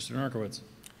 Mr. Narkowitz.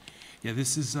 Yeah,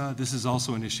 this is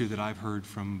also an issue that I've heard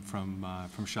from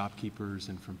shopkeepers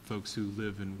and from folks who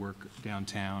live and work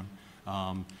downtown,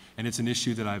 and it's an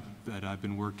issue that I've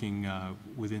been working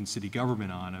within city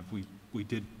government on. We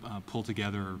did pull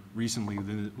together recently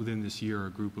within this year a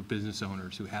group of business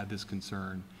owners who had this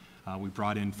concern. We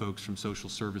brought in folks from social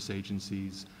service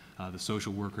agencies, the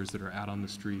social workers that are out on the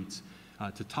streets,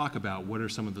 to talk about what are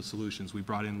some of the solutions. We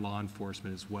brought in law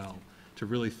enforcement as well to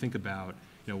really think about,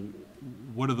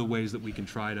 what are the ways that we can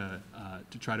try to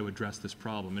address this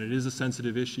problem. And it is a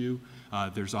sensitive issue.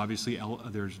 There's obviously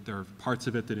there are parts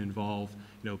of it that involve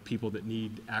people that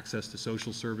need access to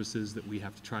social services that we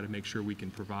have to try to make sure we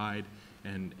can provide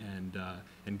and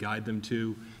guide them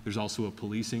to. There's also a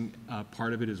policing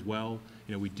part of it as well.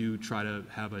 We do try to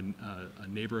have a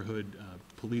neighborhood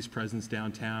police presence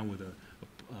downtown with an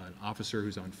officer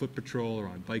who's on foot patrol or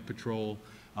on bike patrol.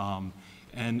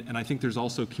 And I think there's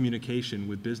also communication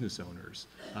with business owners,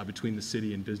 between the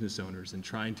city and business owners, and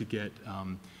trying to get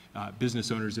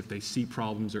business owners, if they see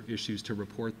problems or issues, to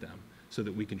report them so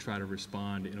that we can try to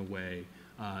respond in a way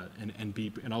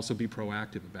and also be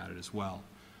proactive about it as well.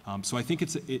 So I think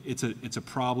it's a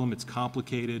problem. It's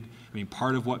complicated. I mean,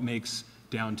 part of what makes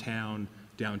downtown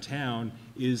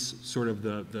is sort of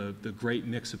the great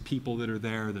mix of people that are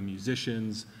there, the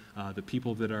musicians, the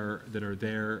people that are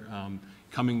there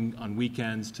coming on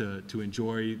weekends to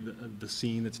enjoy the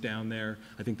scene that's down there.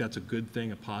 I think that's a good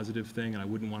thing, a positive thing, and I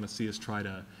wouldn't want to see us try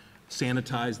to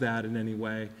sanitize that in any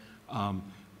way.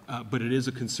 But it is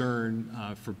a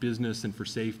concern for business and for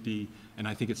safety, and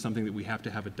I think it's something that we have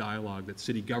to have a dialogue, that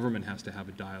city government has to have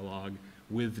a dialogue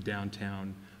with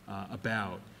downtown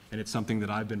about. And it's something that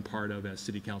I've been part of as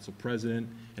city council president,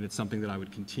 and it's something that I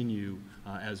would continue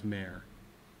as mayor.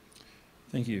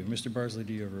 Thank you. Mr. Barsley,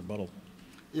 do you have a rebuttal?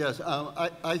 Yes,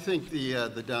 I think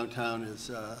the downtown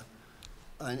is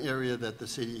an area that the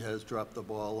city has dropped the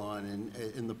ball on,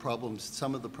 and the problems,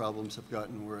 some of the problems have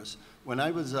gotten worse. When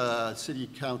I was city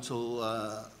council,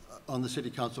 on the city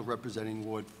council representing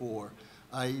Ward 4,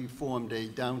 I formed a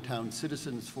downtown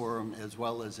citizens forum as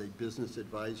well as a business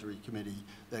advisory committee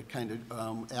that kind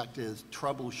of acted as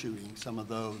troubleshooting some of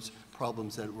those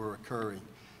problems that were occurring.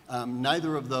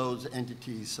 Neither of those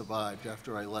entities survived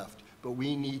after I left, but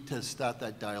we need to start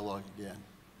that dialogue again.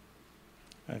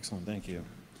 Excellent, thank you.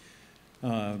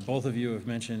 Both of you have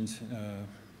mentioned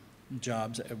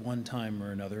jobs at one time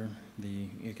or another, the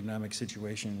economic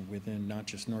situation within not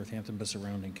just Northampton but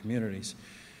surrounding communities.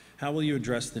 How will you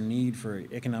address the need for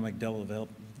economic development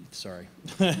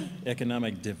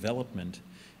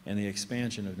and the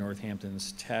expansion of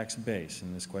Northampton's tax base?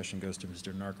 And this question goes to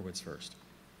Mr. Narkowitz first.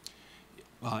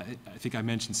 I think I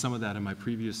mentioned some of that in my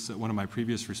one of my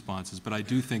previous responses, but I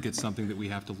do think it's something that we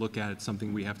have to look at. It's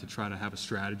something we have to try to have a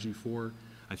strategy for.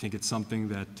 I think it's something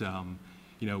that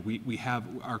we have.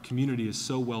 Our community is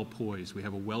so well poised. We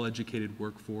have a well-educated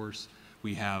workforce.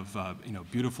 We have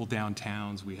beautiful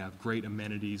downtowns. We have great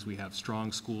amenities. We have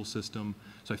strong school system.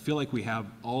 So I feel like we have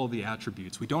all of the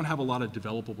attributes. We don't have a lot of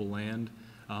developable land,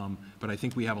 but I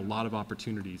think we have a lot of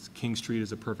opportunities. King Street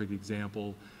is a perfect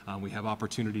example. We have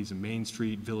opportunities in Main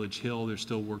Street, Village Hill. There's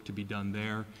still work to be done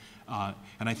there.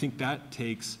 And I think that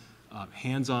takes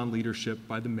hands-on leadership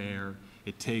by the mayor.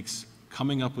 It takes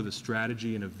coming up with a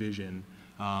strategy and a vision.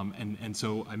 And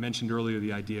so I mentioned earlier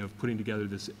the idea of putting together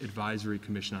this advisory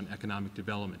commission on economic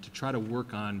development to try to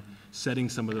work on setting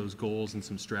some of those goals and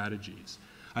some strategies.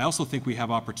 I also think we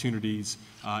have opportunities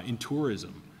in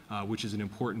tourism, which is an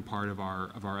important part of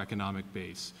our economic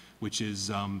base, which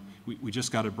is we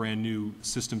just got a brand new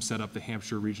system set up, the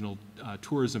Hampshire Regional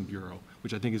Tourism Bureau,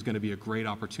 which I think is going to be a great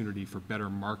opportunity for better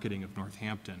marketing of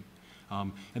Northampton.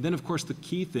 And then, of course, the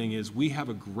key thing is we have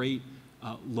a great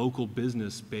local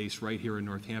business base right here in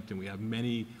Northampton. We have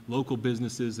many local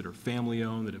businesses that are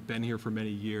family-owned, that have been here for many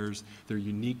years. They're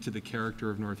unique to the character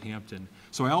of Northampton.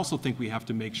 So I also think we have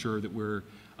to make sure that we're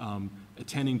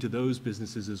attending to those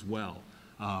businesses as well.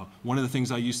 One of the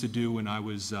things I used to do when I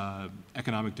was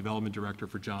economic development director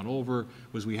for John Olver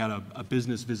was we had a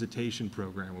business visitation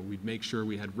program where we'd make sure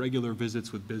we had regular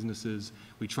visits with businesses.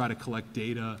 We try to collect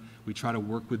data. We try to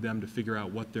work with them to figure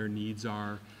out what their needs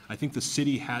are. I think the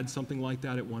city had something like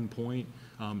that at one point,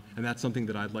 and that's something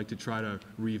that I'd like to try to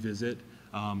revisit.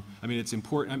 I mean, it's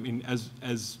important. I mean, as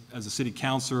a city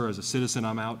councilor, as a citizen,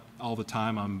 I'm out all the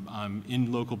time. I'm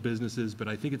in local businesses, but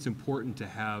I think it's important to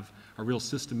have a real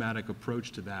systematic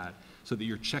approach to that, so that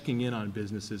you're checking in on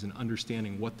businesses and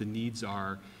understanding what the needs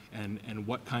are and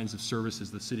what kinds of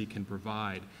services the city can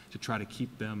provide to try to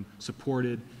keep them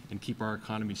supported and keep our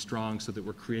economy strong, so that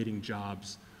we're creating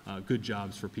jobs, good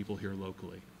jobs for people here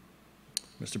locally.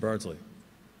 Mr. Bardsley.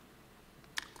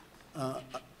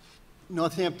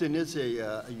 Northampton is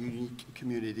a unique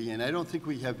community, and I don't think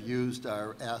we have used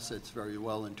our assets very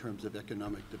well in terms of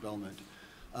economic development.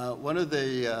 One of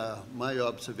my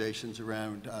observations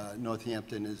around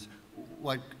Northampton is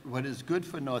what is good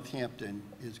for Northampton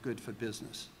is good for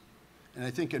business. And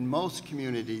I think in most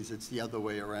communities it's the other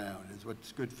way around, is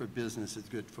what's good for business is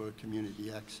good for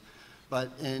community X.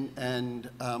 But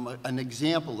an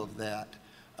example of that,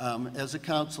 as a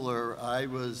councilor,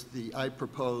 I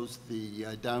proposed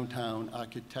the Downtown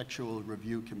Architectural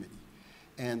Review Committee.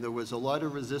 And there was a lot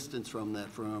of resistance from that,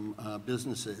 from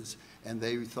businesses, and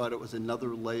they thought it was another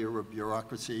layer of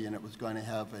bureaucracy and it was going to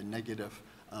have a negative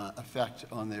effect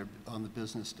on the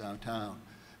business downtown.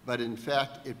 But in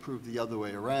fact, it proved the other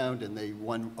way around, and they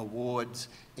won awards,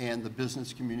 and the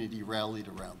business community rallied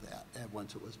around that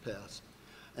once it was passed.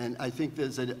 And I think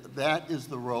that is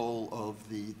the role of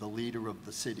the leader of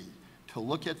the city, to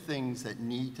look at things that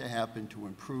need to happen to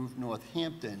improve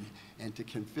Northampton and to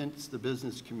convince the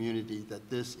business community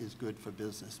that this is good for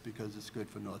business because it's good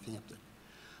for Northampton.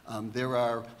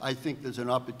 I think there's an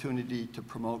opportunity to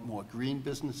promote more green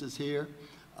businesses here.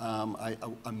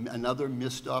 Another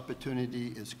missed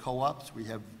opportunity is co-ops. We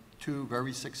have 2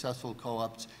 very successful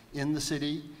co-ops in the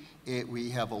city. We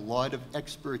have a lot of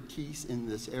expertise in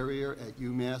this area at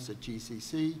UMass, at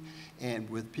GCC, and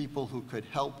with people who could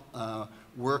help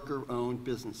worker-owned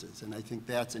businesses. And I think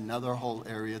that's another whole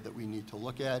area that we need to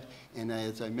look at. And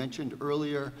as I mentioned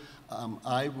earlier,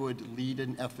 I would lead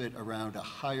an effort around a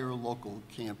hire local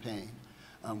campaign.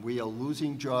 We are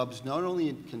losing jobs, not only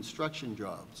in construction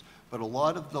jobs, but a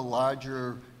lot of the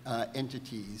larger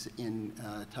entities in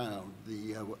town,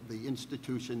 the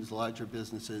institutions, larger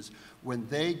businesses, when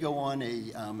they go on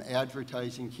a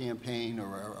advertising campaign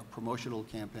or a promotional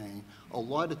campaign, a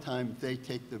lot of times they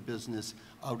take their business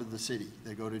out of the city.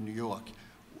 They go to New York.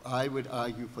 I would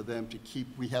argue for them to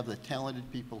we have the talented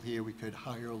people here, we could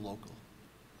hire local.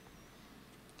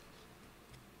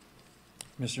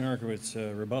 Mr.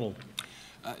 Narkowitz, rebuttal.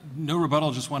 No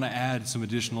rebuttal, just want to add some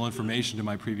additional information to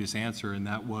my previous answer, and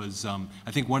that was, I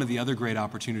think one of the other great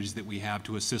opportunities that we have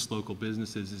to assist local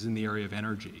businesses is in the area of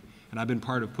energy. And I've been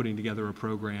part of putting together a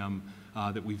program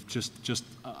that we've just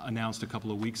announced a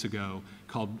couple of weeks ago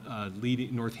called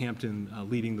Northampton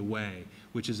Leading the Way,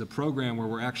 which is a program where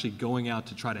we're actually going out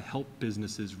to try to help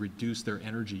businesses reduce their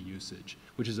energy usage,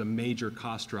 which is a major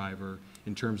cost driver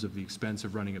in terms of the expense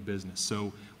of running a business.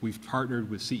 So we've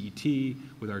partnered with CET,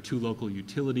 with our 2 local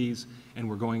utilities, and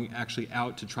we're going actually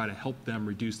out to try to help them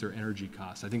reduce their energy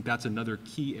costs. I think that's another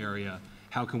key area.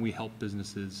 How can we help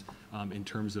businesses in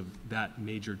terms of that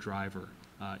major driver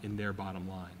in their bottom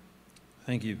line?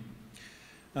 Thank you.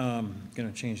 I'm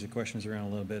going to change the questions around a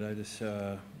little bit.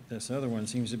 This other one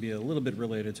seems to be a little bit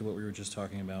related to what we were just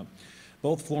talking about.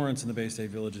 Both Florence and the Bay State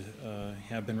Village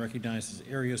have been recognized as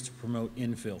areas to promote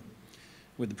infill,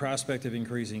 with the prospect of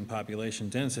increasing population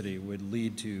density would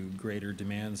lead to greater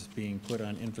demands being put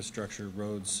on infrastructure,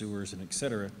 roads, sewers, and et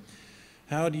cetera.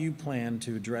 How do you plan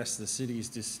to address the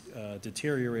city's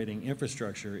deteriorating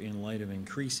infrastructure in light of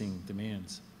increasing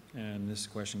demands? And this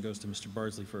question goes to Mr.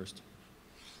 Bardsley first.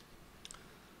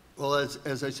 Well,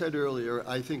 as I said earlier,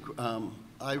 I think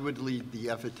I would lead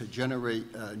the effort to generate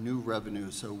new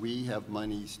revenue so we have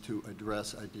monies to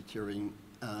address our deteriorating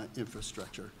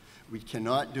infrastructure. We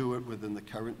cannot do it within the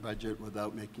current budget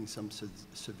without making some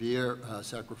severe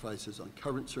sacrifices on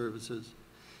current services,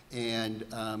 and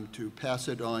to pass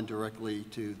it on directly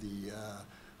to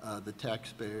the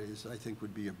taxpayers, I think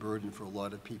would be a burden for a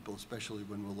lot of people, especially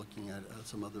when we're looking at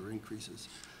some other increases.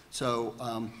 So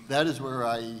that is where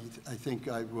I think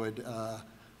I would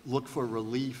look for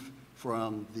relief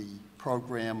from the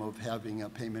program of having a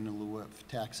payment in lieu of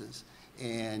taxes,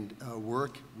 and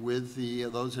work with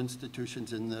those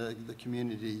institutions in the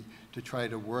community to try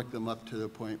to work them up to the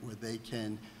point where they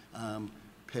can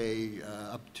pay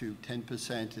up to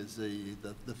 10% is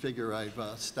the figure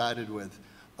I've started with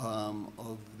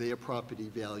of their property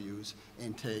values,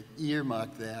 and to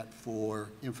earmark that for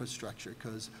infrastructure,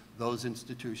 because those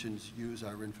institutions use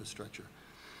our infrastructure.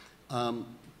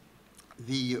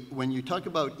 When you talk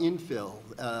about infill,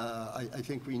 I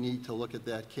think we need to look at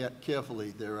that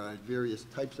carefully. There are various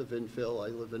types of infill. I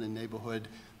live in a neighborhood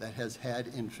that has had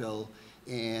infill,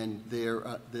 and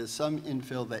there's some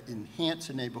infill that enhance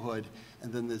a neighborhood,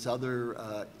 and then there's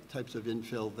other types of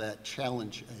infill that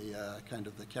challenge kind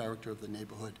of the character of the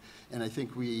neighborhood. And I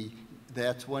think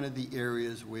that's one of the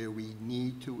areas where we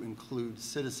need to include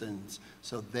citizens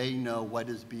so they know what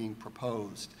is being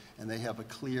proposed and they have a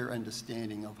clear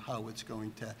understanding of how it's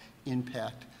going to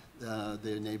impact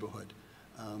their neighborhood.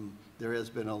 There has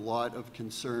been a lot of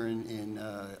concern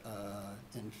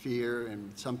and fear,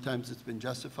 and sometimes it's been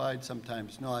justified,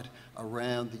 sometimes not,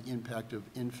 around the impact of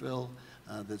infill.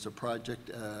 There's a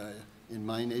project in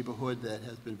my neighborhood that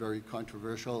has been very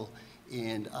controversial,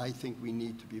 and I think we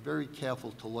need to be very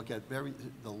careful to look at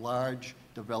the large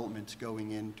developments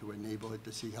going into a neighborhood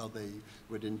to see how they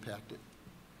would impact it.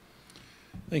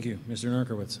 Thank you. Mr.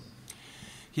 Narkowitz.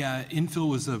 Yeah, infill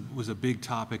was a big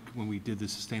topic when we did the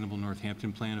Sustainable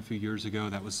Northampton Plan a few years ago.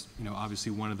 That was,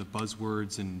 obviously one of the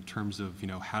buzzwords in terms of,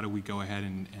 how do we go ahead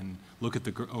and look at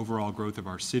the overall growth of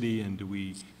our city, and do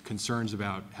we concerns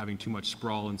about having too much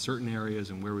sprawl in certain areas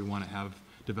and where we want to have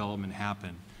development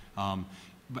happen.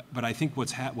 But I think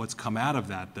what's come out of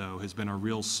that, though, has been a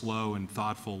real slow and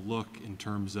thoughtful look in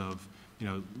terms of,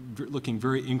 looking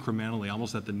very incrementally,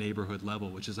 almost at the neighborhood level,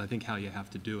 which is, I think, how you have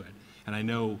to do it. And I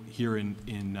know here in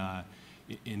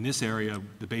this area,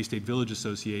 the Bay State Village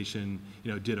Association,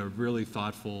 did a really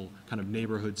thoughtful kind of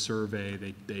neighborhood survey.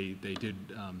 They did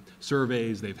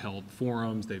surveys, they've held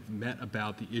forums, they've met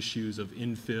about the issues of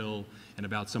infill and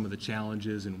about some of the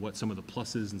challenges and what some of the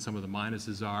pluses and some of the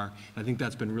minuses are. And I think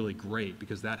that's been really great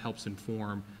because that helps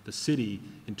inform the city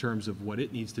in terms of what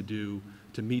it needs to do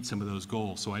to meet some of those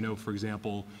goals. So I know, for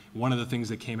example, one of the things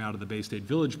that came out of the Bay State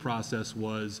Village process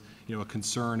was, a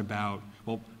concern about,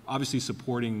 well, obviously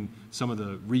supporting some of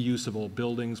the reuse of old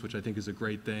buildings, which I think is a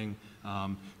great thing.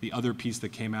 The other piece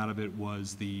that came out of it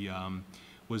was the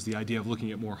idea of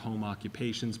looking at more home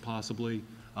occupations possibly.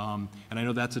 And I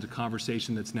know that's a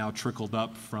conversation that's now trickled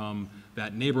up from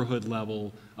that neighborhood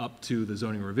level up to the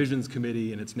Zoning Revisions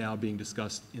Committee, and it's now being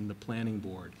discussed in the Planning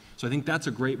Board. So I think that's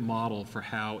a great model for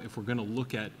how, if we're going to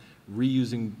look at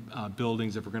reusing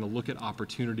buildings, if we're going to look at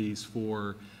opportunities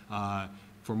for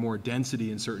more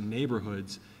density in certain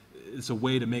neighborhoods, it's a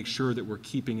way to make sure that we're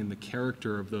keeping in the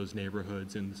character of those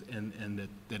neighborhoods and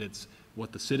that it's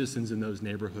what the citizens in those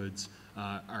neighborhoods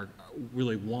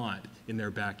really want in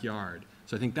their backyard.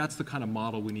 So I think that's the kind of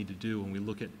model we need to do when we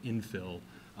look at infill,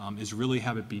 is really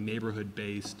have it be neighborhood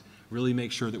based, really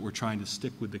make sure that we're trying to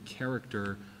stick with the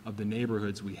character of the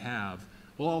neighborhoods we have,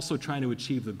 while also trying to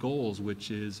achieve the goals,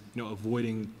 which is,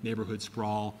 avoiding neighborhood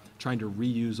sprawl, trying to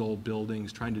reuse old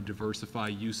buildings, trying to diversify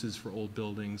uses for old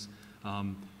buildings,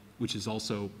 which is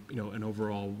also,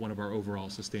 one of our overall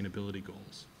sustainability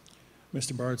goals.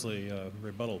 Mr. Bardsley,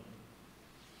 rebuttal.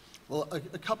 Well,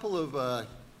 a couple of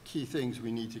key things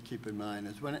we need to keep in mind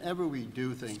is whenever we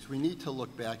do things, we need to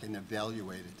look back and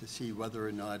evaluate it to see whether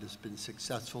or not it's been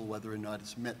successful, whether or not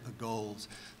it's met the goals.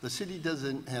 The city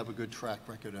doesn't have a good track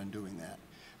record on doing that.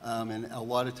 And a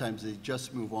lot of times they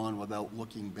just move on without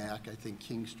looking back. I think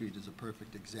King Street is a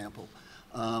perfect example.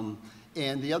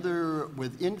 And the other,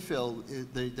 with infill,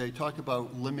 they talk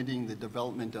about limiting the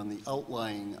development on the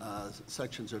outlying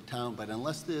sections of town, but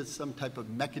unless there's some type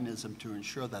of mechanism to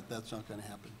ensure that, that's not going to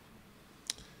happen.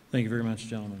 Thank you very much,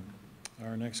 gentlemen.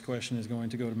 Our next question is going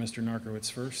to go to Mr.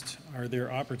 Narkowitz first. Are there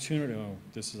opportunities, oh,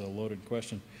 this is a loaded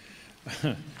question.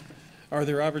 Are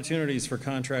there opportunities for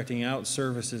contracting out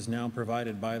services now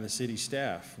provided by the city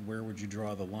staff? Where would you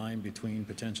draw the line between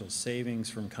potential savings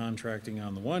from contracting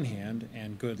on the one hand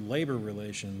and good labor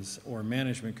relations or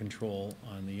management control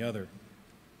on the other?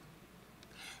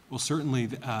 Well, certainly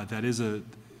that is the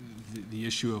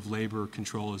issue of labor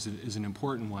control is an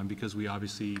important one, because we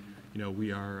obviously,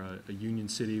 we are a union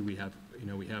city. We have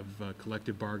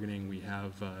collective bargaining. We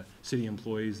have city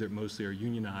employees that mostly are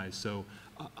unionized. So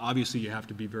obviously you have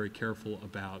to be very careful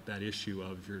about that issue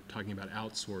of, if you're talking about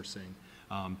outsourcing,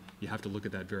 you have to look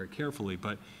at that very carefully.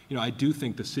 But, I do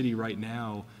think the city right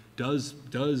now does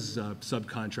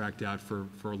subcontract out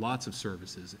for lots of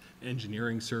services.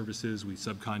 Engineering services, we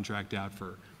subcontract out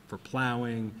for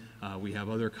plowing. We have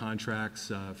other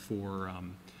contracts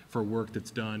for work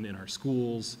that's done in our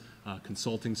schools,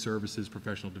 consulting services,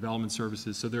 professional development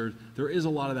services. So there is a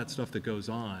lot of that stuff that goes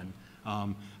on.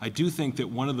 I do think that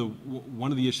one of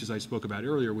the issues I spoke about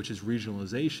earlier, which is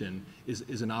regionalization,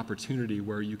 is an opportunity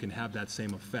where you can have that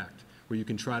same effect, where you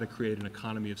can try to create an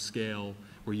economy of scale,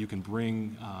 where you can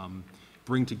bring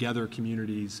together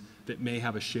communities that may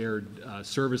have a shared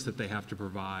service that they have to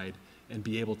provide, and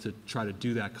be able to try to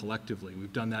do that collectively.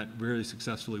 We've done that really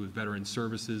successfully with Veteran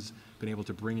Services, been able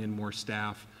to bring in more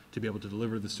staff to be able to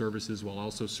deliver the services while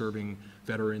also serving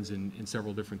veterans in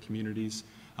several different communities.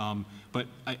 But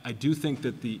I do think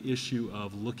that the issue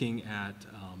of looking at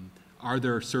are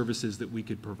there services that we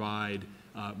could provide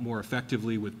more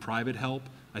effectively with private help,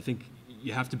 I think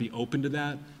you have to be open to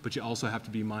that, but you also have to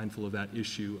be mindful of that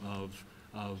issue of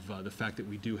the fact that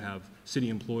we do have city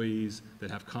employees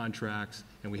that have contracts,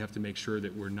 and we have to make sure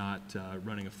that we're not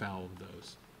running afoul of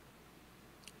those.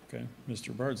 Okay,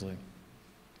 Mr. Bardsley.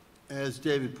 As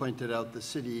David pointed out, the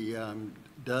city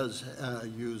does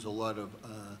use a lot of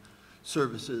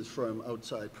services from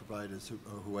outside providers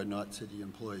who are not city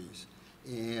employees.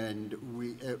 And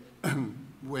we,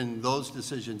 when those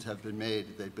decisions have been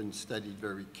made, they've been studied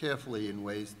very carefully and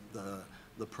weighed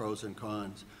the pros and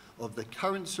cons. Of the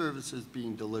current services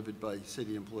being delivered by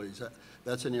city employees,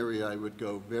 that's an area I would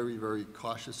go very, very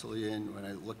cautiously in when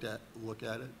I look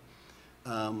at it.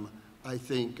 I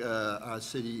think our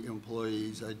city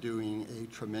employees are doing a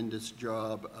tremendous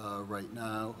job right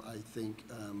now. I think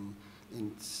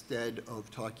instead of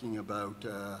talking about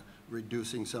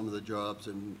reducing some of the jobs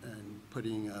and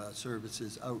putting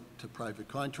services out to private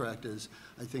contractors,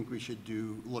 I think we should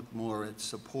look more at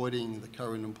supporting the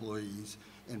current employees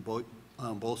and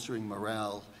bolstering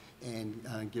morale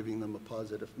and giving them a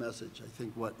positive message. I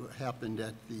think what happened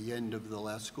at the end of the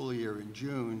last school year in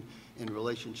June in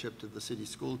relationship to the city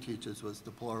school teachers was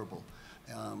deplorable.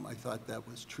 I thought that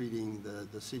was treating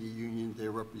the city union,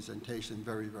 their representation,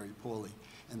 very, very poorly.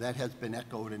 And that has been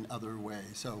echoed in other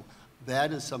ways. So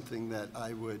that is something that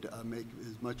I would make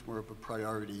as much more of a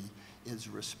priority, is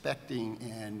respecting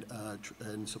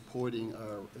and supporting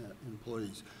our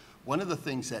employees. One of the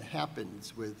things that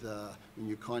happens with when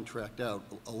you contract out,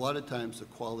 a lot of times the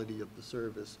quality of the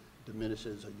service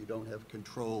diminishes, or you don't have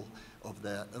control of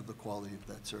the quality of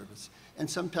that service. And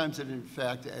sometimes it, in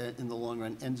fact, in the long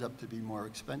run, ends up to be more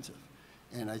expensive.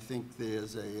 And I think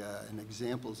there's an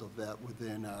examples of that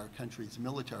within our country's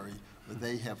military, where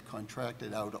they have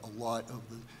contracted out a lot of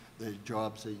the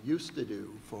jobs they used to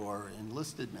do for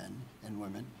enlisted men and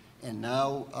women, and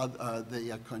now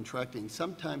they are contracting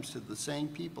sometimes to the same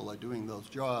people are doing those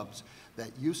jobs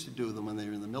that used to do them when they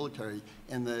were in the military,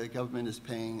 and the government is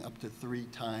paying up to 3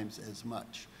 times as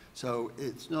much. So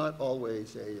it's not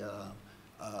always the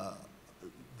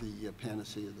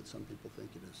panacea that some people think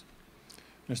it is.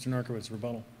 Mr. Narkowitz,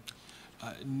 rebuttal.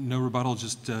 No rebuttal.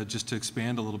 Just to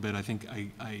expand a little bit. I think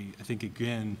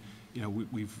again, you know,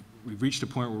 we've reached a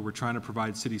point where we're trying to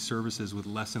provide city services with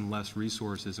less and less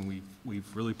resources, and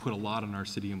we've really put a lot on our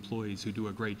city employees who do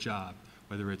a great job.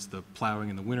 Whether it's the plowing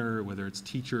in the winter, whether it's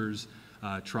teachers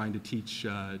trying to teach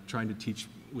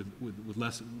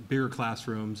with bigger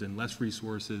classrooms and less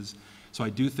resources. So I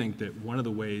do think that one of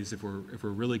the ways, if we're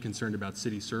really concerned about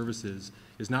city services,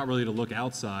 is not really to look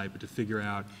outside, but to figure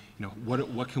out, you know,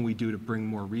 what can we do to bring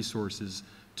more resources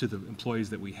to the employees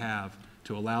that we have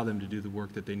to allow them to do the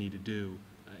work that they need to do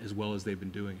as well as they've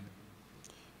been doing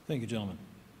it. Thank you, gentlemen.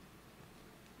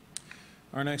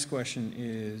 Our next question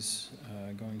is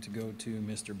going to go to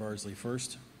Mr. Bardsley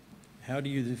first. How do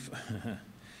you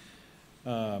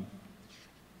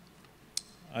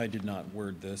I did not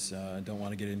word this. I don't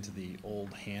want to get into the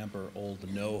old Hamp or old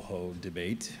NoHo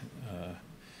debate.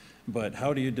 But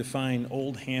how do you define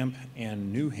old Hamp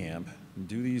and new Hamp?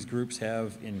 Do these groups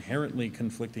have inherently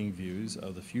conflicting views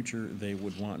of the future they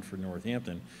would want for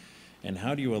Northampton? And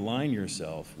how do you align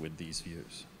yourself with these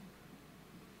views?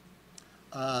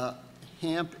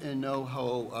 Hamp and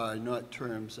NoHo are not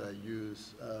terms I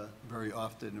use very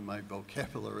often in my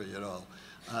vocabulary at all.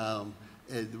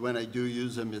 When I do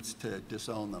use them, it's to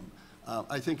disown them.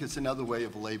 I think it's another way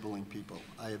of labeling people.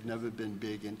 I have never been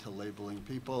big into labeling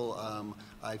people.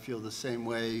 I feel the same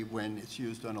way when it's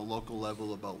used on a local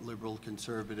level about liberal,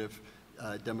 conservative,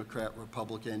 Democrat,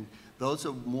 Republican. Those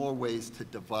are more ways to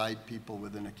divide people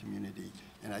within a community.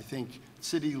 And I think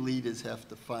city leaders have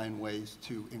to find ways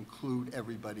to include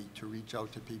everybody, to reach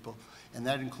out to people. And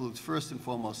that includes, first and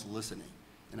foremost, listening.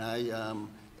 And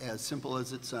as simple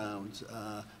as it sounds,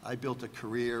 I built a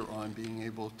career on being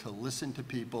able to listen to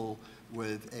people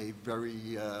with a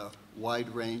very wide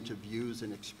range of views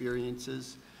and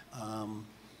experiences.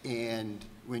 And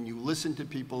when you listen to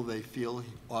people, they feel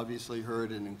obviously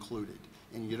heard and included.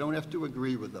 And you don't have to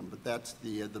agree with them, but that's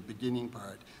the beginning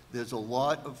part. There's a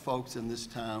lot of folks in this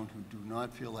town who do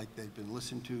not feel like they've been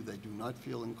listened to, they do not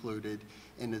feel included,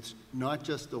 and it's not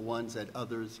just the ones that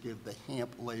others give the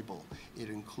Hamp label. It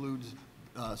includes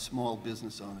small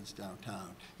business owners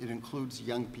downtown. It includes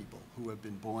young people who have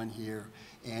been born here,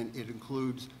 and it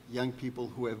includes young people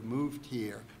who have moved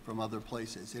here from other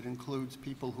places. It includes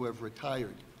people who have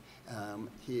retired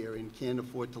here and can't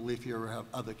afford to live here or have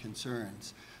other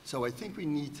concerns. So I think we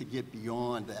need to get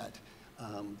beyond that,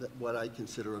 what I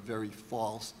consider a very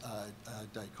false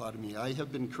dichotomy. I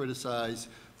have been criticized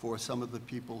for some of the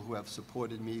people who have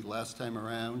supported me last time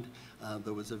around.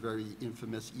 There was a very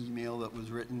infamous email that was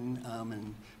written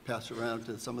and passed around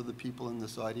to some of the people in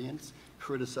this audience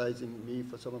criticizing me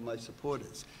for some of my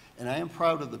supporters. And I am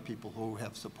proud of the people who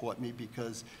have supported me,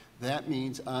 because that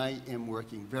means I am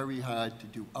working very hard to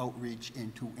do outreach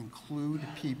and to include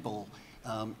people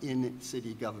in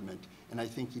city government. And I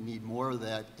think you need more of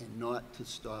that and not to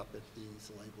stop at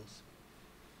these labels.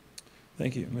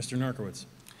 Thank you. Mr. Narkowitz.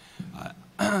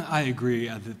 I agree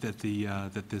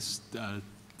that this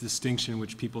distinction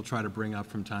which people try to bring up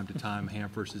from time to time,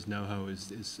 HAMP versus NoHo,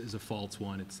 is a false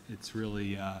one. It's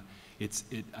really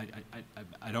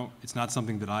it's not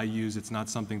something that I use. It's not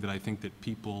something that I think that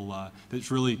people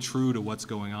that's really true to what's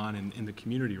going on in the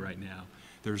community right now.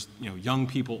 There's young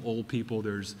people, old people.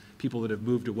 There's people that have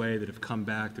moved away that have come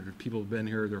back. There are people who have been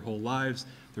here their whole lives.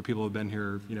 There are people who have been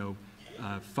here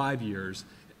 5 years.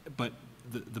 But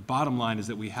the bottom line is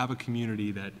that we have a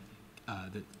community that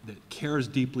cares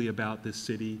deeply about this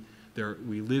city.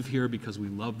 We live here because we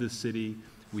love this city.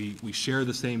 We share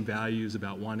the same values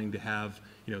about wanting to have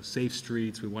safe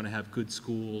streets. We want to have good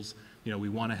schools. We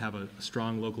want to have a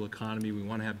strong local economy. We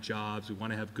want to have jobs. We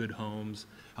want to have good homes,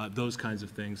 those kinds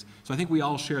of things. So I think we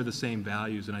all share the same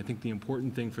values, and I think the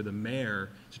important thing for the mayor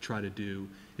to try to do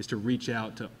is to reach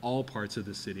out to all parts of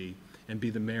the city and be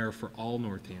the mayor for all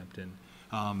Northampton.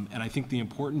 And I think the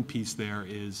important piece there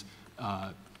is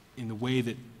in the way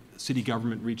that city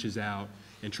government reaches out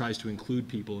and tries to include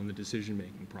people in the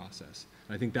decision-making process.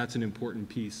 And I think that's an important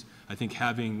piece. I think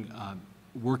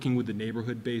working with the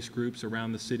neighborhood-based groups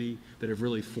around the city that have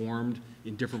really formed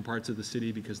in different parts of the city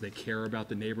because they care about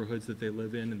the neighborhoods that they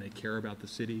live in and they care about the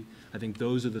city, I think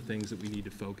those are the things that we need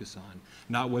to focus on.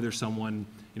 Not whether someone,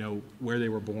 where they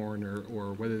were born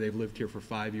or whether they've lived here for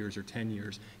 5 years or 10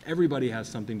 years. Everybody has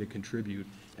something to contribute.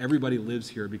 Everybody lives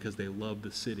here because they love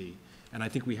the city. And I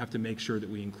think we have to make sure that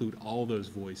we include all those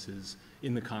voices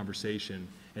in the conversation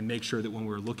and make sure that when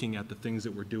we're looking at the things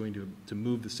that we're doing to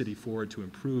move the city forward, to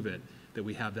improve it, that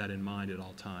we have that in mind at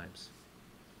all times.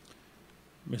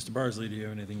 Mr. Barsley, do you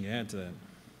have anything to add to that?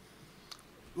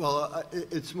 Well,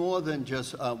 it's more than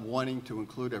just wanting to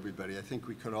include everybody. I think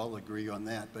we could all agree on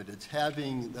that, but it's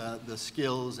having the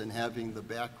skills and having the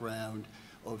background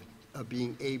of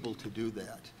being able to do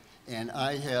that. And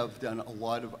I have done a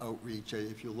lot of outreach.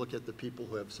 If you look at the people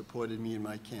who have supported me in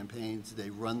my campaigns, they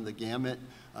run the gamut.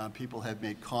 People have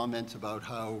made comments about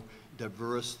how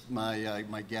diverse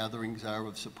my gatherings are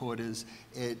of supporters.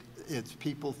 It's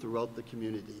people throughout the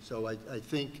community. So I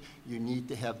think you need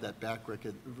to have that back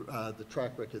record, the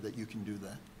track record that you can do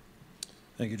that.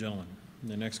 Thank you, gentlemen.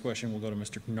 The next question will go to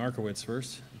Mr. Narkowitz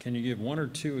first. Can you give one or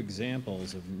two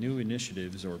examples of new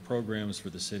initiatives or programs for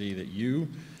the city that you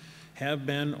have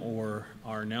been or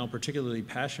are now particularly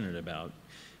passionate about,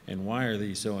 and why are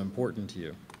these so important to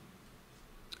you?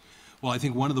 Well, I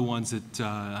think one of the ones that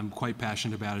I'm quite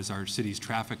passionate about is our city's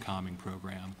traffic calming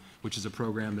program, which is a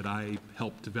program that I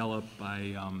helped develop.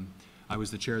 I was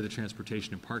the chair of the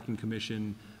Transportation and Parking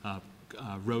Commission,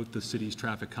 wrote the city's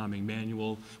traffic calming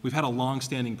manual. We've had a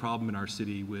long-standing problem in our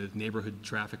city with neighborhood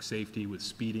traffic safety, with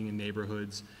speeding in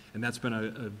neighborhoods, and that's been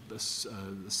a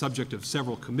subject of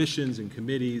several commissions and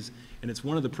committees, and it's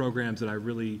one of the programs that I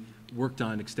really worked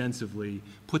on extensively,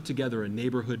 put together a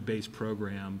neighborhood-based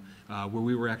program where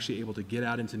we were actually able to get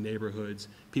out into neighborhoods.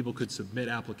 People could submit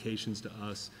applications to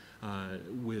us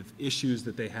with issues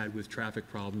that they had with traffic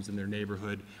problems in their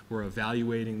neighborhood. We're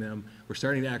evaluating them. We're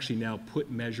starting to actually now put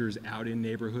measures out in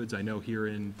neighborhoods. I know here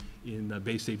in the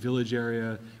Bay State Village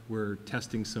area, we're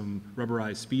testing some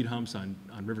rubberized speed humps on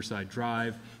Riverside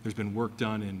Drive. There's been work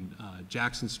done in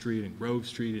Jackson Street and Grove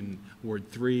Street in Ward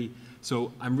 3.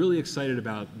 So I'm really excited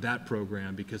about that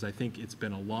program because I think it's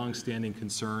been a long-standing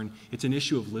concern. It's an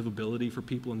issue of livability for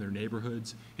people in their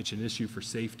neighborhoods. It's an issue for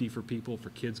safety for people, for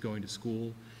kids going to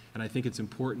school. And I think it's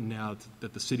important now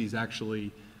that the city's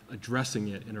actually addressing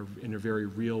it in a very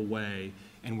real way,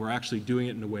 and we're actually doing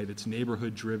it in a way that's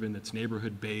neighborhood-driven, that's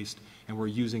neighborhood-based, and we're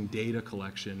using data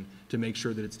collection to make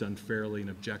sure that it's done fairly and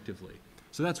objectively.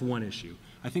 So that's one issue.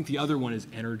 I think the other one is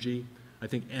energy. I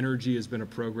think energy has been a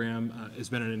program, has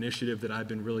been an initiative that I've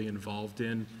been really involved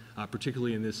in,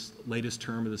 particularly in this latest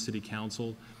term of the City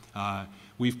Council.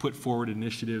 We've put forward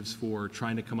initiatives for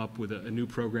trying to come up with a new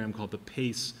program called the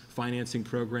PACE financing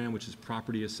program, which is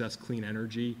Property Assessed Clean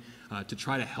Energy, to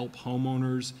try to help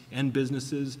homeowners and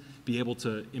businesses be able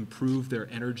to improve their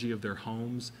energy of their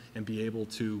homes and be able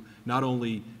to not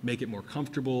only make it more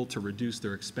comfortable, to reduce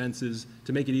their expenses,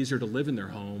 to make it easier to live in their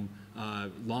home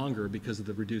longer because of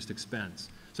the reduced expense.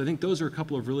 So I think those are a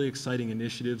couple of really exciting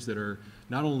initiatives that are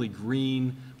not only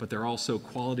green, but they're also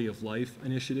quality of life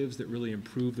initiatives that really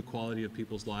improve the quality of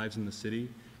people's lives in the city.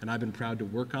 And I've been proud to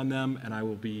work on them, and I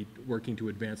will be working to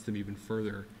advance them even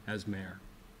further as mayor.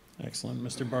 Excellent.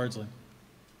 Mr. Bardsley.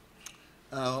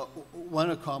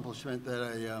 One accomplishment that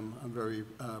I'm very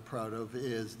proud of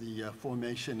is the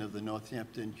formation of the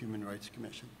Northampton Human Rights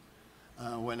Commission.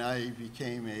 When I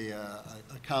became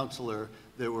a counselor,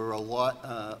 there were a lot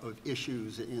of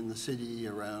issues in the city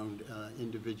around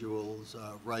individuals'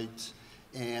 rights.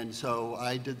 And so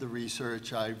I did the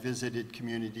research. I visited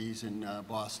communities in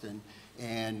Boston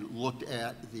and looked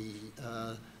at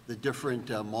the different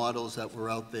models that were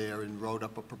out there and wrote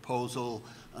up a proposal,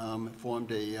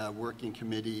 formed a working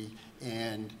committee,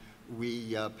 and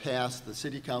we the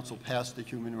City Council passed the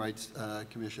Human Rights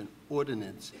Commission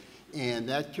ordinance. And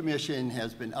that commission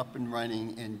has been up and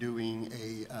running and doing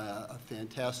a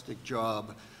fantastic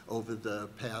job over the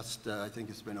past, I think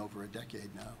it's been over a decade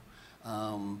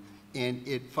now. And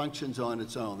it functions on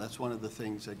its own. That's one of the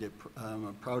things I get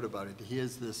proud about it.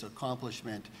 Here's this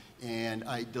accomplishment, and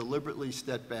I deliberately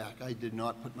stepped back. I did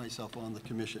not put myself on the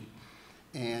commission.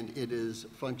 And it is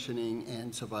functioning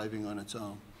and surviving on its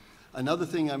own. Another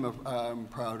thing I'm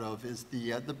proud of is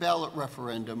the ballot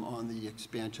referendum on the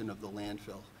expansion of the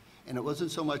landfill. And it wasn't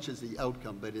so much as the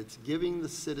outcome, but it's giving the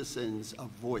citizens a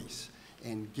voice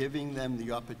and giving them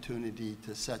the opportunity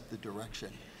to set the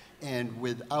direction. And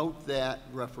without that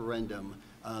referendum,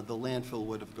 the landfill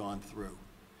would have gone through.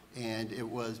 And it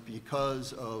was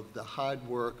because of the hard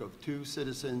work of two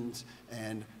citizens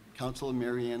and Councilor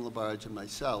Mary Ann Labarge and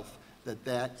myself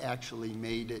that actually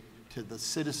made it to the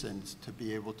citizens to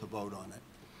be able to vote on it.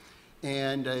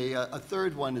 And a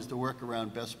third one is to work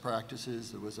around best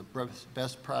practices. There was a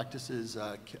best practices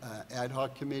ad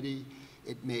hoc committee.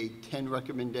 It made 10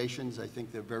 recommendations. I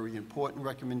think they're very important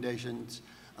recommendations.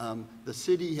 The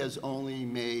city has only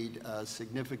made a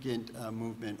significant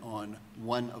movement on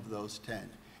one of those 10,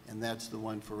 and that's the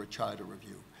one for a charter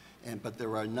review. But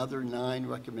there are another 9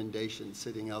 recommendations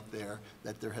sitting out there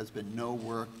that there has been no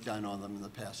work done on them in the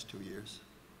past 2 years.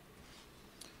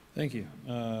 Thank you.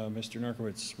 Mr.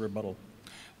 Narkowitz, rebuttal.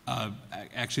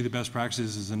 Actually, the best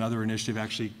practices is another initiative.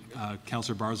 Actually,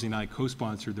 Councilor Bardsley and I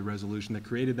co-sponsored the resolution that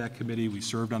created that committee. We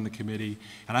served on the committee,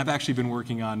 and I've actually been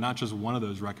working on not just one of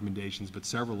those recommendations, but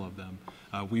several of them.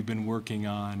 We've been working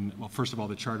on, well, first of all,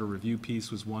 the charter review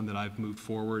piece was one that I've moved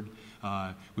forward.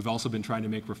 We've also been trying to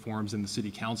make reforms in the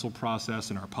city council process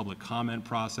and our public comment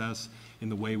process, in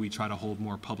the way we try to hold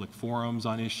more public forums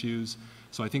on issues.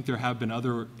 So I think there have been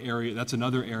other areas, that's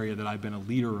another area that I've been a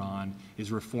leader on,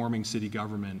 is reforming city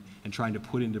government and trying to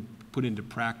put into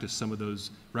practice some of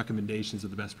those recommendations of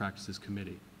the Best Practices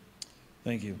Committee.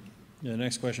 Thank you. The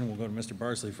next question will go to Mr.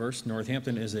 Bardsley first.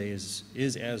 Northampton is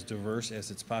as diverse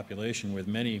as its population, with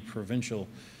many provincial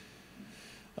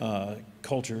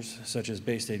cultures, such as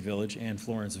Bay State Village and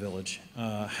Florence Village.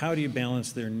 How do you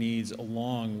balance their needs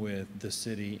along with the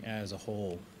city as a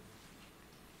whole?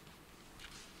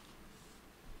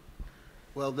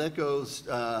 Well, that goes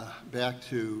back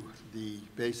to the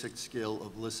basic skill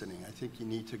of listening. I think you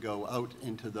need to go out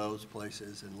into those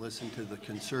places and listen to the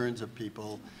concerns of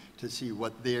people to see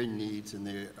what their needs and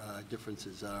their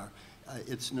differences are.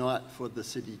 It's not for the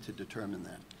city to determine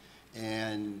that.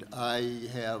 And I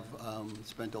have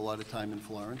spent a lot of time in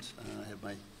Florence. I have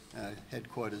my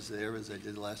headquarters there, as I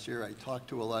did last year. I talk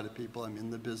to a lot of people. I'm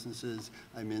in the businesses.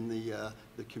 I'm in the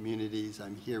communities.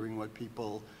 I'm hearing what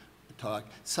people talk.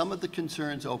 Some of the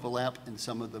concerns overlap and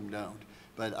some of them don't.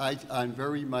 But I'm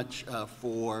very much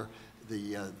for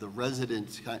the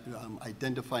residents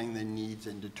identifying their needs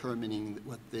and determining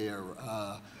what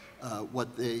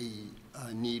they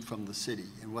need from the city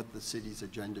and what the city's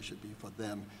agenda should be for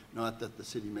them, not that the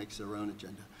city makes their own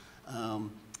agenda.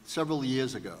 Several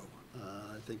years ago,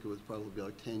 I think it was probably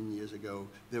about 10 years ago,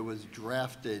 there was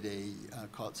drafted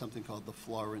something called the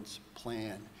Florence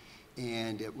Plan.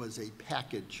 And it was a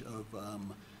package of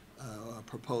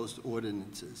proposed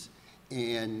ordinances.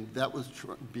 And that was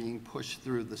being pushed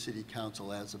through the city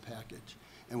council as a package.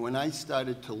 And when I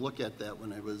started to look at that,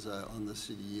 when I was on the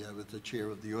city, I was the chair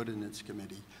of the ordinance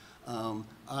committee,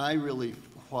 I really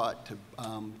fought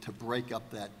to break up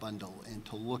that bundle and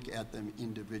to look at them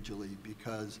individually,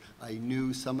 because I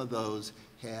knew some of those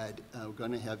had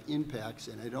going to have impacts,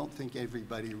 and I don't think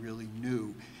everybody really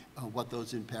knew what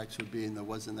those impacts would be, and there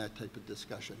wasn't that type of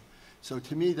discussion. So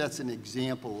to me, that's an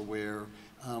example where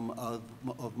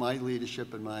of my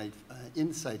leadership and my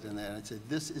insight in that. I said,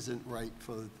 this isn't right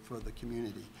for the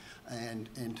community, and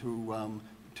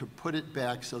to put it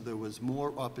back so there was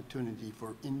more opportunity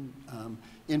for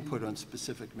input on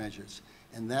specific measures.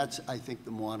 And that's, I think,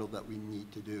 the model that we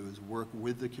need to do, is work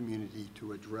with the community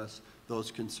to address those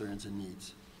concerns and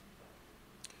needs.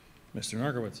 Mr.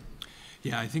 Narkowitz.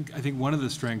 Yeah, I think one of the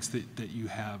strengths that you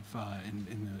have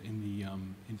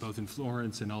in both in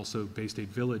Florence and also Bay State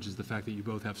Village is the fact that you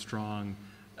both have strong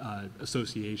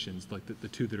associations, like the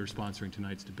two that are sponsoring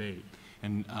tonight's debate.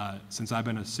 And since I've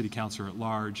been a city councilor at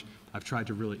large, I've tried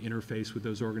to really interface with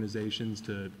those organizations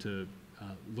to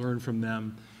learn from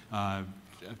them. There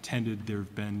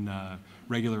have been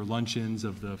regular luncheons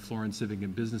of the Florence Civic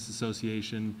and Business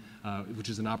Association, which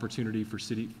is an opportunity for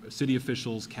city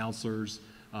officials, councilors.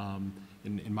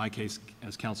 In my case,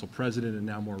 as council president, and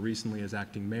now more recently as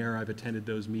acting mayor, I've attended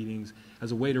those meetings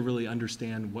as a way to really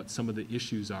understand what some of the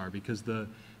issues are, because the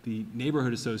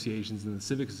neighborhood associations and the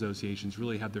civic associations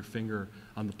really have their finger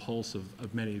on the pulse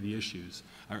of many of the issues.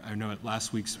 I know at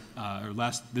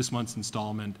this month's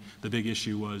installment, the big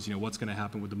issue was, what's going to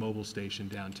happen with the mobile station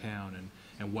downtown,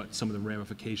 and what some of the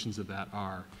ramifications of that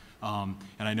are. And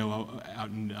I know out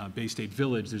in Bay State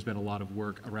Village, there's been a lot of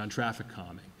work around traffic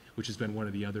calming, which has been one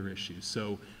of the other issues.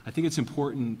 So I think it's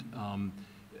important.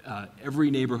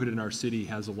 Every neighborhood in our city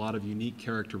has a lot of unique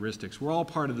characteristics. We're all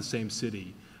part of the same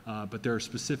city, but there are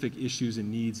specific issues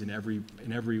and needs in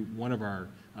every one of our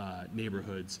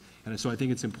neighborhoods. And so I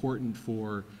think it's important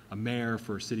for a mayor,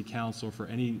 for a city council, for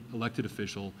any elected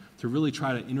official to really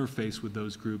try to interface with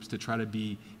those groups, to try to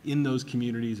be in those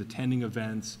communities, attending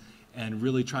events, and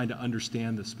really trying to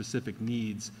understand the specific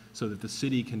needs so that the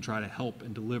city can try to help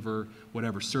and deliver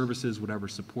whatever services, whatever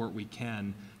support we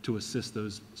can to assist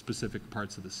those specific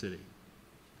parts of the city.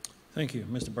 Thank you.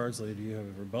 Mr. Bardsley, do you have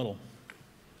a rebuttal?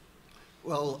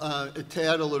 Well, to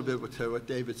add a little bit to what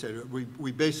David said,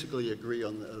 we basically agree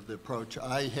on the approach.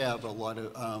 I have a lot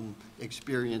of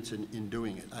experience in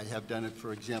doing it. I have done it,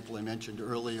 for example, I mentioned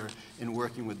earlier, in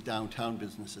working with downtown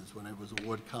businesses when I was a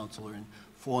ward councilor, and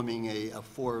forming a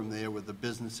forum there where the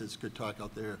businesses could talk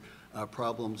out their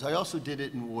problems. I also did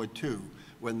it in Ward 2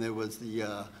 when there was the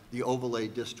overlay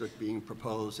district being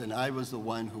proposed, and I was the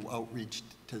one who outreached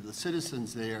to the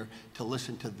citizens there to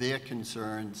listen to their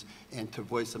concerns and to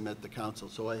voice them at the council.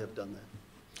 So I have done that.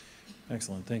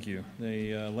 Excellent, thank you.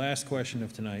 The last question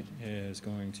of tonight is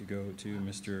going to go to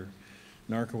Mr.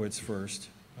 Narkowitz first,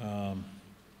 and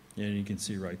you can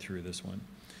see right through this one.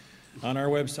 On our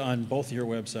website, on both your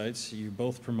websites, you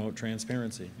both promote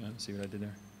transparency. See what I did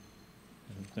there?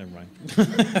 Never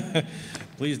mind.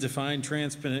 Please define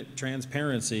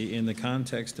transparency in the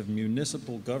context of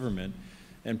municipal government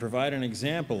and provide an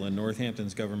example in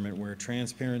Northampton's government where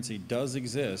transparency does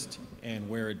exist and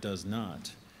where it does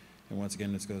not. And once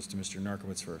again, this goes to Mr.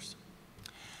 Narkowitz first.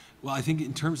 Well, I think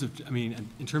in terms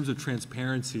of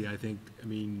transparency,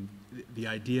 the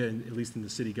idea, at least in the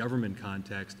city government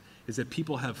context, is that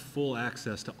people have full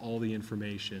access to all the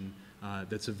information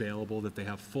that's available, that they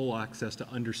have full access to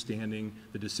understanding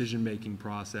the decision-making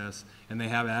process, and they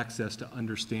have access to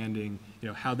understanding,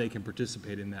 how they can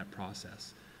participate in that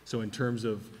process. So in terms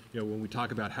of, when we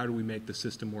talk about how do we make the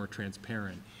system more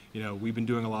transparent, we've been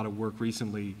doing a lot of work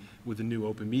recently with the new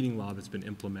open meeting law that's been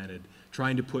implemented,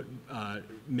 trying to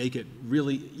make it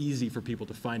really easy for people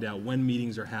to find out when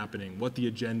meetings are happening, what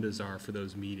the agendas are for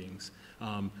those meetings,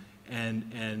 and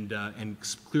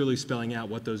clearly spelling out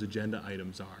what those agenda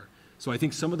items are. So I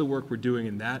think some of the work we're doing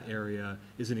in that area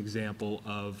is an example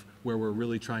of where we're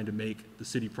really trying to make the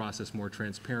city process more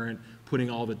transparent, putting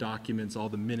all the documents, all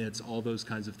the minutes, all those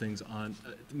kinds of things on,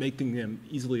 making them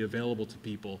easily available to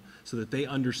people so that they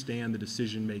understand the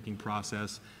decision-making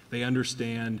process. They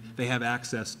understand, they have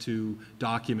access to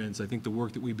documents. I think the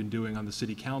work that we've been doing on the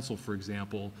city council, for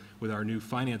example, with our new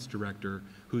finance director,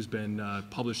 who's been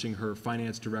publishing her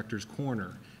Finance Director's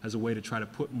Corner as a way to try to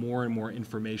put more and more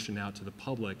information out to the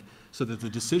public so that the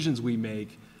decisions we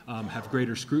make have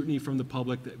greater scrutiny from the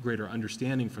public, greater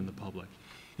understanding from the public.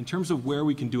 In terms of where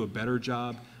we can do a better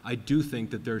job, I do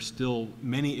think that there's still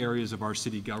many areas of our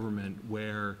city government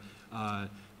where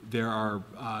there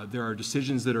are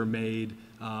decisions that are made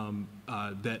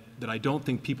that I don't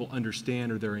think people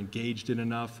understand or they're engaged in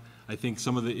enough. I think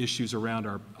some of the issues around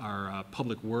our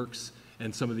public works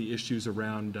and some of the issues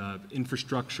around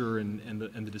infrastructure and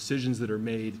the decisions that are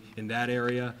made in that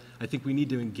area. I think we need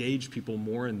to engage people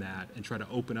more in that and try to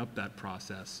open up that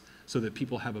process so that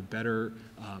people have a better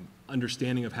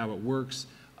understanding of how it works,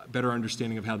 a better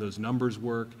understanding of how those numbers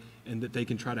work, and that they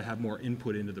can try to have more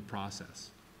input into the process.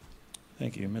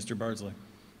 Thank you. Mr. Bardsley.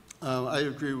 I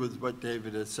agree with what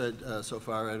David has said so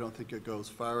far. I don't think it goes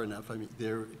far enough. I mean,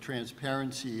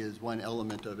 transparency is one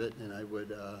element of it, and I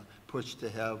would push to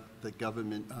have the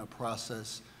government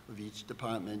process of each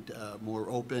department more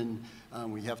open.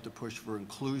 We have to push for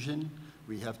inclusion.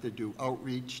 We have to do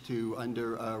outreach to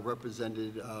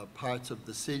underrepresented parts of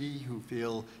the city who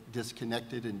feel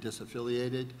disconnected and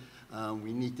disaffiliated.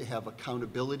 We need to have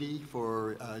accountability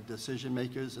for decision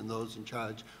makers and those in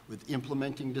charge with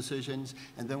implementing decisions,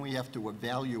 and then we have to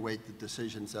evaluate the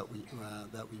decisions that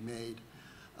we made.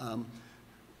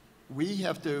 We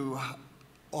have to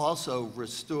also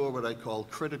restore what I call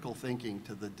critical thinking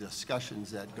to the discussions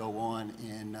that go on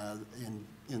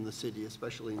in the city,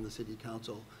 especially in the city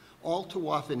council. All too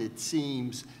often it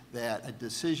seems that a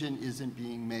decision isn't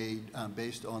being made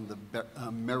based on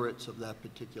the merits of that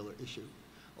particular issue.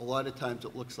 A lot of times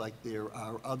it looks like there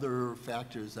are other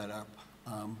factors that are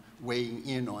weighing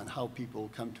in on how people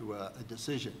come to a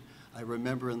decision. I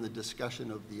remember in the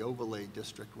discussion of the overlay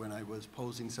district when I was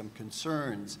posing some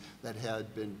concerns that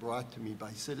had been brought to me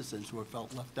by citizens who had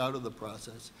felt left out of the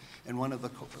process. And one of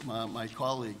my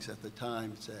colleagues at the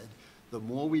time said, the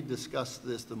more we discuss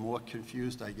this, the more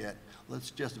confused I get.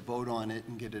 Let's just vote on it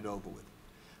and get it over with.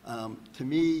 To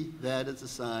me, that is a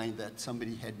sign that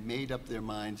somebody had made up their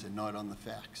minds and not on the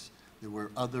facts. There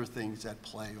were other things at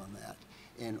play on that.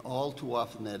 And all too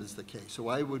often that is the case. So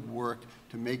I would work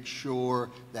to make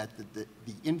sure that the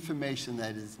information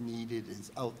that is needed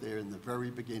is out there in the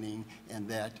very beginning, and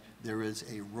that there is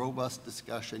a robust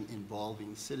discussion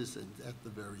involving citizens at the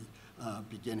very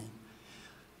beginning.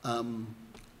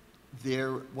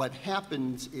 What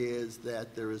happens is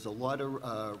that there is a lot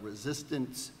of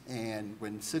resistance, and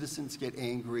when citizens get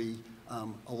angry,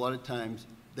 a lot of times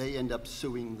they end up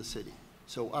suing the city.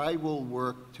 So I will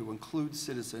work to include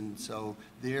citizens so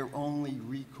their only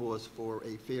recourse for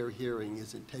a fair hearing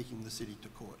isn't taking the city to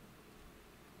court.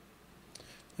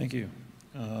 Thank you.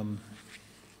 Mr.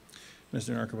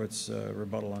 Narkowitz,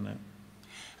 rebuttal on that.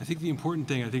 I think the important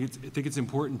thing, I think it's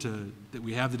important that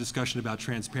we have the discussion about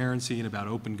transparency and about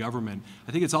open government.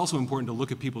 I think it's also important to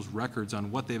look at people's records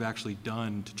on what they've actually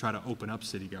done to try to open up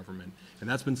city government. And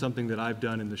that's been something that I've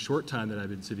done in the short time that I've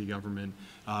been city government,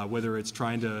 whether it's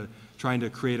trying to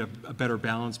create a better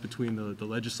balance between the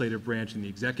legislative branch and the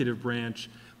executive branch,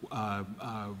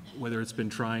 whether it's been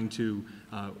trying to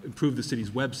improve the city's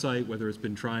website, whether it's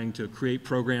been trying to create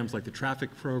programs like the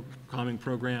traffic calming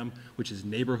program, which is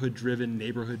neighborhood-driven,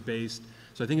 neighborhood-based.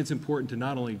 So I think it's important to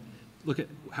not only look at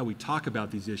how we talk about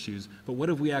these issues, but what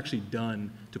have we actually done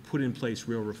to put in place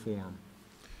real reform?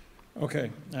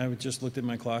 Okay, I just looked at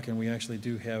my clock, and we actually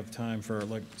do have time for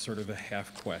like sort of a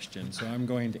half question. So I'm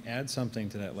going to add something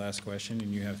to that last question,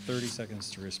 and you have 30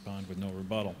 seconds to respond with no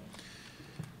rebuttal.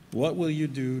 What will you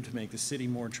do to make the city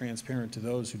more transparent to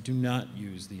those who do not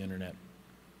use the internet?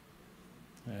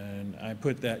 And I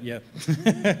put that, you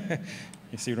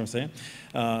see what I'm saying?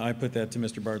 I put that to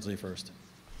Mr. Bardsley first.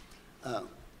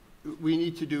 We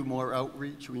need to do more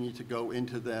outreach. We need to go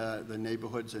into the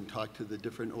neighborhoods and talk to the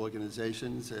different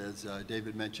organizations. As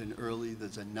David mentioned early,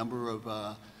 there's a number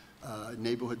of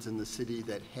neighborhoods in the city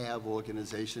that have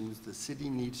organizations. The city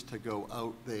needs to go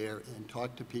out there and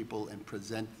talk to people and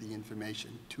present the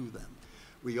information to them.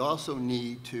 We also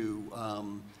need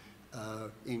to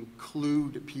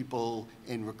include people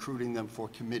in recruiting them for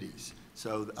committees.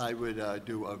 So I would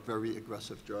do a very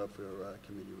aggressive job for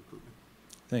committee recruitment.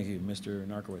 Thank you. Mr.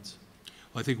 Narkowitz.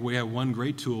 Well, I think we have one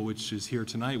great tool which is here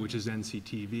tonight, which is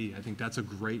NCTV. I think that's a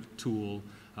great tool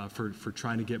for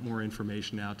trying to get more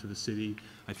information out to the city.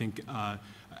 I think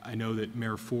I know that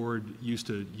Mayor Ford used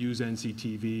to use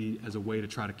NCTV as a way to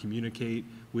try to communicate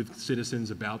with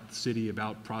citizens about the city,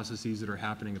 about processes that are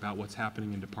happening, about what's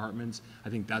happening in departments. I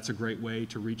think that's a great way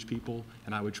to reach people,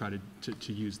 and I would try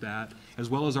to use that, as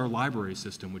well as our library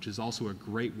system, which is also a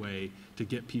great way to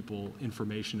get people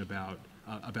information about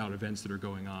events that are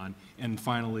going on. And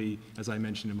finally, as I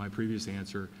mentioned in my previous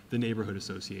answer, the neighborhood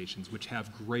associations, which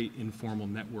have great informal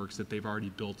networks that they've already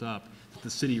built up that the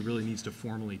city really needs to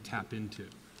formally tap into.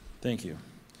 Thank you.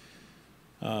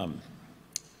 And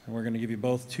we're going to give you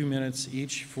both 2 minutes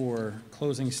each for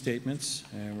closing statements,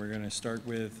 and we're going to start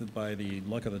with, by the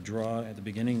luck of the draw at the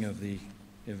beginning of the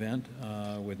event,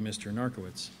 with Mr.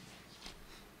 Narkowitz.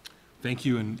 Thank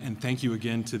you, and thank you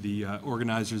again to the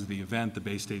organizers of the event, the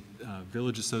Bay State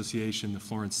Village Association, the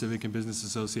Florence Civic and Business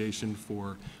Association,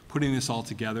 for putting this all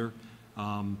together.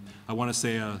 I want to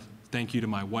say a thank you to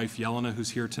my wife, Yelena,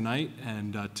 who's here tonight,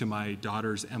 and to my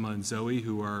daughters, Emma and Zoe,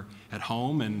 who are at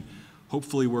home and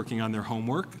hopefully working on their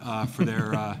homework for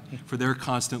their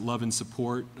constant love and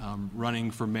support.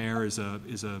 Running for mayor is a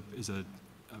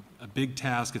big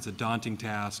task. It's a daunting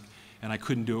task, and I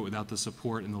couldn't do it without the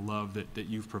support and the love that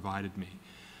you've provided me.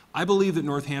 I believe that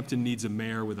Northampton needs a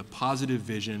mayor with a positive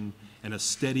vision and a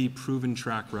steady, proven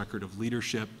track record of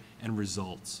leadership and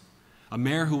results. A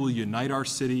mayor who will unite our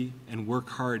city and work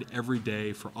hard every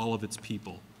day for all of its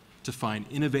people to find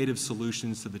innovative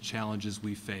solutions to the challenges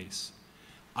we face.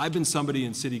 I've been somebody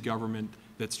in city government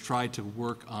that's tried to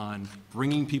work on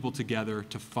bringing people together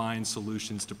to find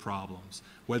solutions to problems,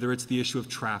 whether it's the issue of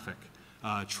traffic,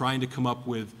 trying to come up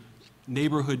with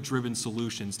neighborhood-driven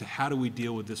solutions to how do we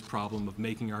deal with this problem of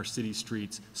making our city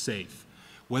streets safe,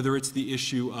 whether it's the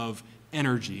issue of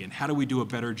energy and how do we do a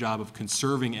better job of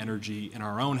conserving energy in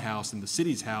our own house, in the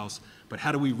city's house, but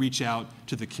how do we reach out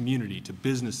to the community, to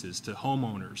businesses, to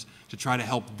homeowners, to try to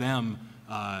help them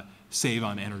save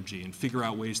on energy and figure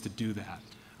out ways to do that.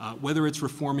 Whether it's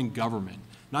reforming government,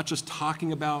 not just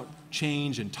talking about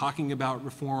change and talking about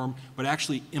reform, but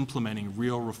actually implementing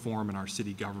real reform in our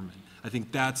city government. I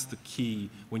think that's the key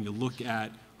when you look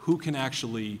at who can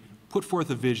actually put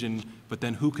forth a vision, but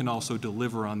then who can also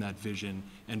deliver on that vision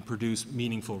and produce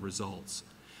meaningful results.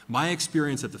 My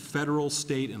experience at the federal,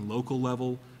 state, and local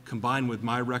level, combined with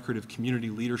my record of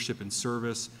community leadership and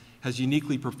service, has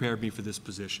uniquely prepared me for this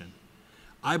position.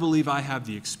 I believe I have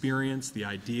the experience, the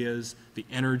ideas, the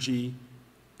energy,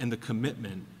 and the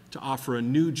commitment to offer a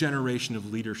new generation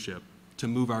of leadership to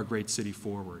move our great city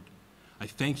forward. I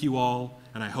thank you all,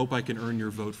 and I hope I can earn your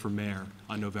vote for mayor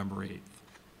on November 8th.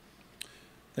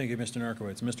 Thank you, Mr.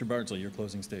 Narkowitz. Mr. Bardsley, your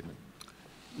closing statement.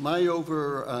 My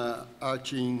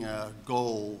overarching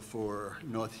goal for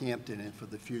Northampton and for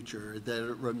the future is that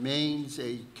it remains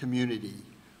a community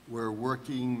where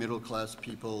working middle-class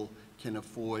people can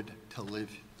afford to live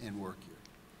and work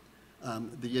here.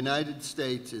 The United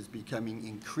States is becoming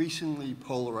increasingly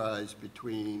polarized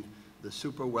between the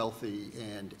super wealthy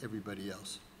and everybody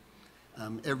else.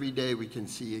 Every day we can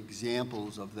see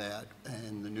examples of that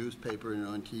in the newspaper and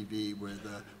on TV where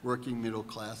the working middle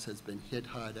class has been hit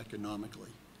hard economically.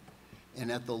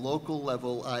 And at the local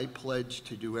level, I pledge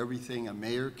to do everything a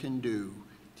mayor can do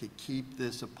to keep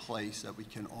this a place that we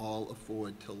can all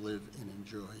afford to live and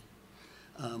enjoy.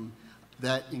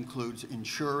 That includes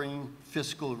ensuring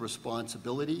fiscal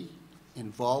responsibility,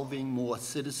 involving more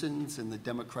citizens in the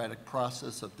democratic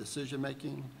process of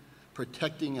decision-making,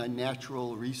 protecting our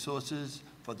natural resources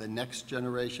for the next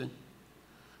generation.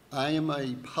 I am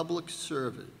a public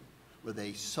servant with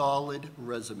a solid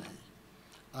resume.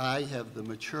 I have the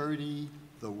maturity,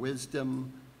 the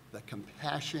wisdom, the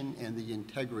compassion, and the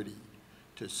integrity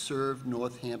to serve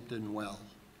Northampton well.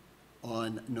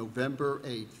 On November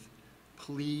 8th,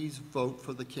 please vote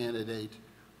for the candidate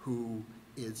who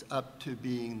is up to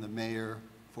being the mayor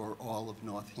for all of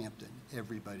Northampton,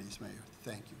 everybody's mayor.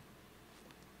 Thank you.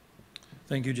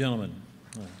 Thank you, gentlemen.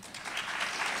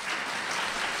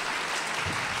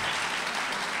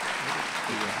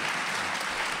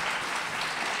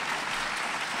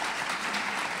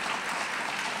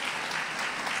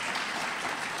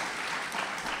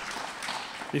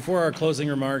 Before our closing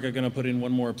remark, I'm going to put in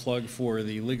one more plug for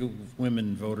the League of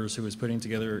Women Voters, who is putting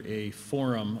together a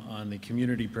forum on the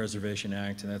Community Preservation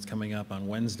Act, and that's coming up on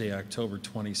Wednesday, October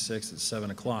 26th at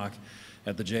 7 o'clock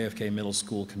at the JFK Middle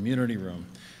School Community Room.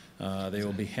 They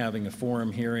will be having a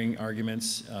forum hearing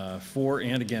arguments for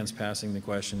and against passing the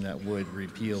question that would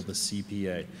repeal the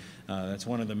CPA. That's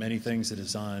one of the many things that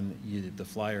is on the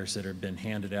flyers that have been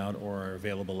handed out or are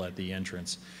available at the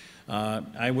entrance.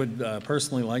 I would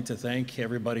personally like to thank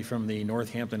everybody from the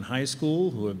Northampton High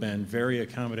School who have been very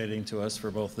accommodating to us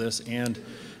for both this and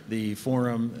the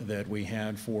forum that we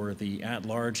had for the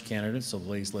at-large candidates. So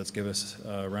please, let's give us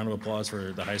a round of applause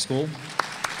for the high school.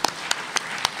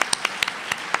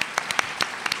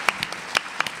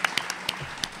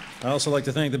 I'd also like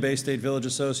to thank the Bay State Village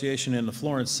Association and the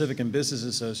Florence Civic and Business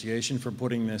Association for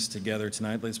putting this together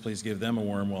tonight. Let's please give them a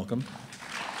warm welcome.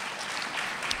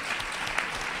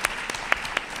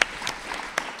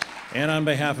 And on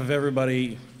behalf of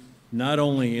everybody, not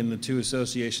only in the two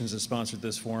associations that sponsored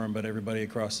this forum, but everybody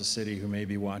across the city who may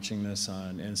be watching this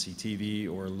on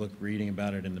NCTV or reading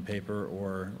about it in the paper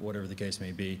or whatever the case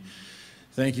may be,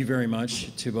 thank you very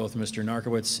much to both Mr.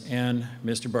 Narkowitz and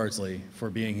Mr. Bardsley for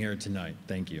being here tonight.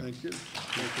 Thank you. Thank you.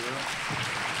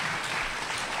 Thank you.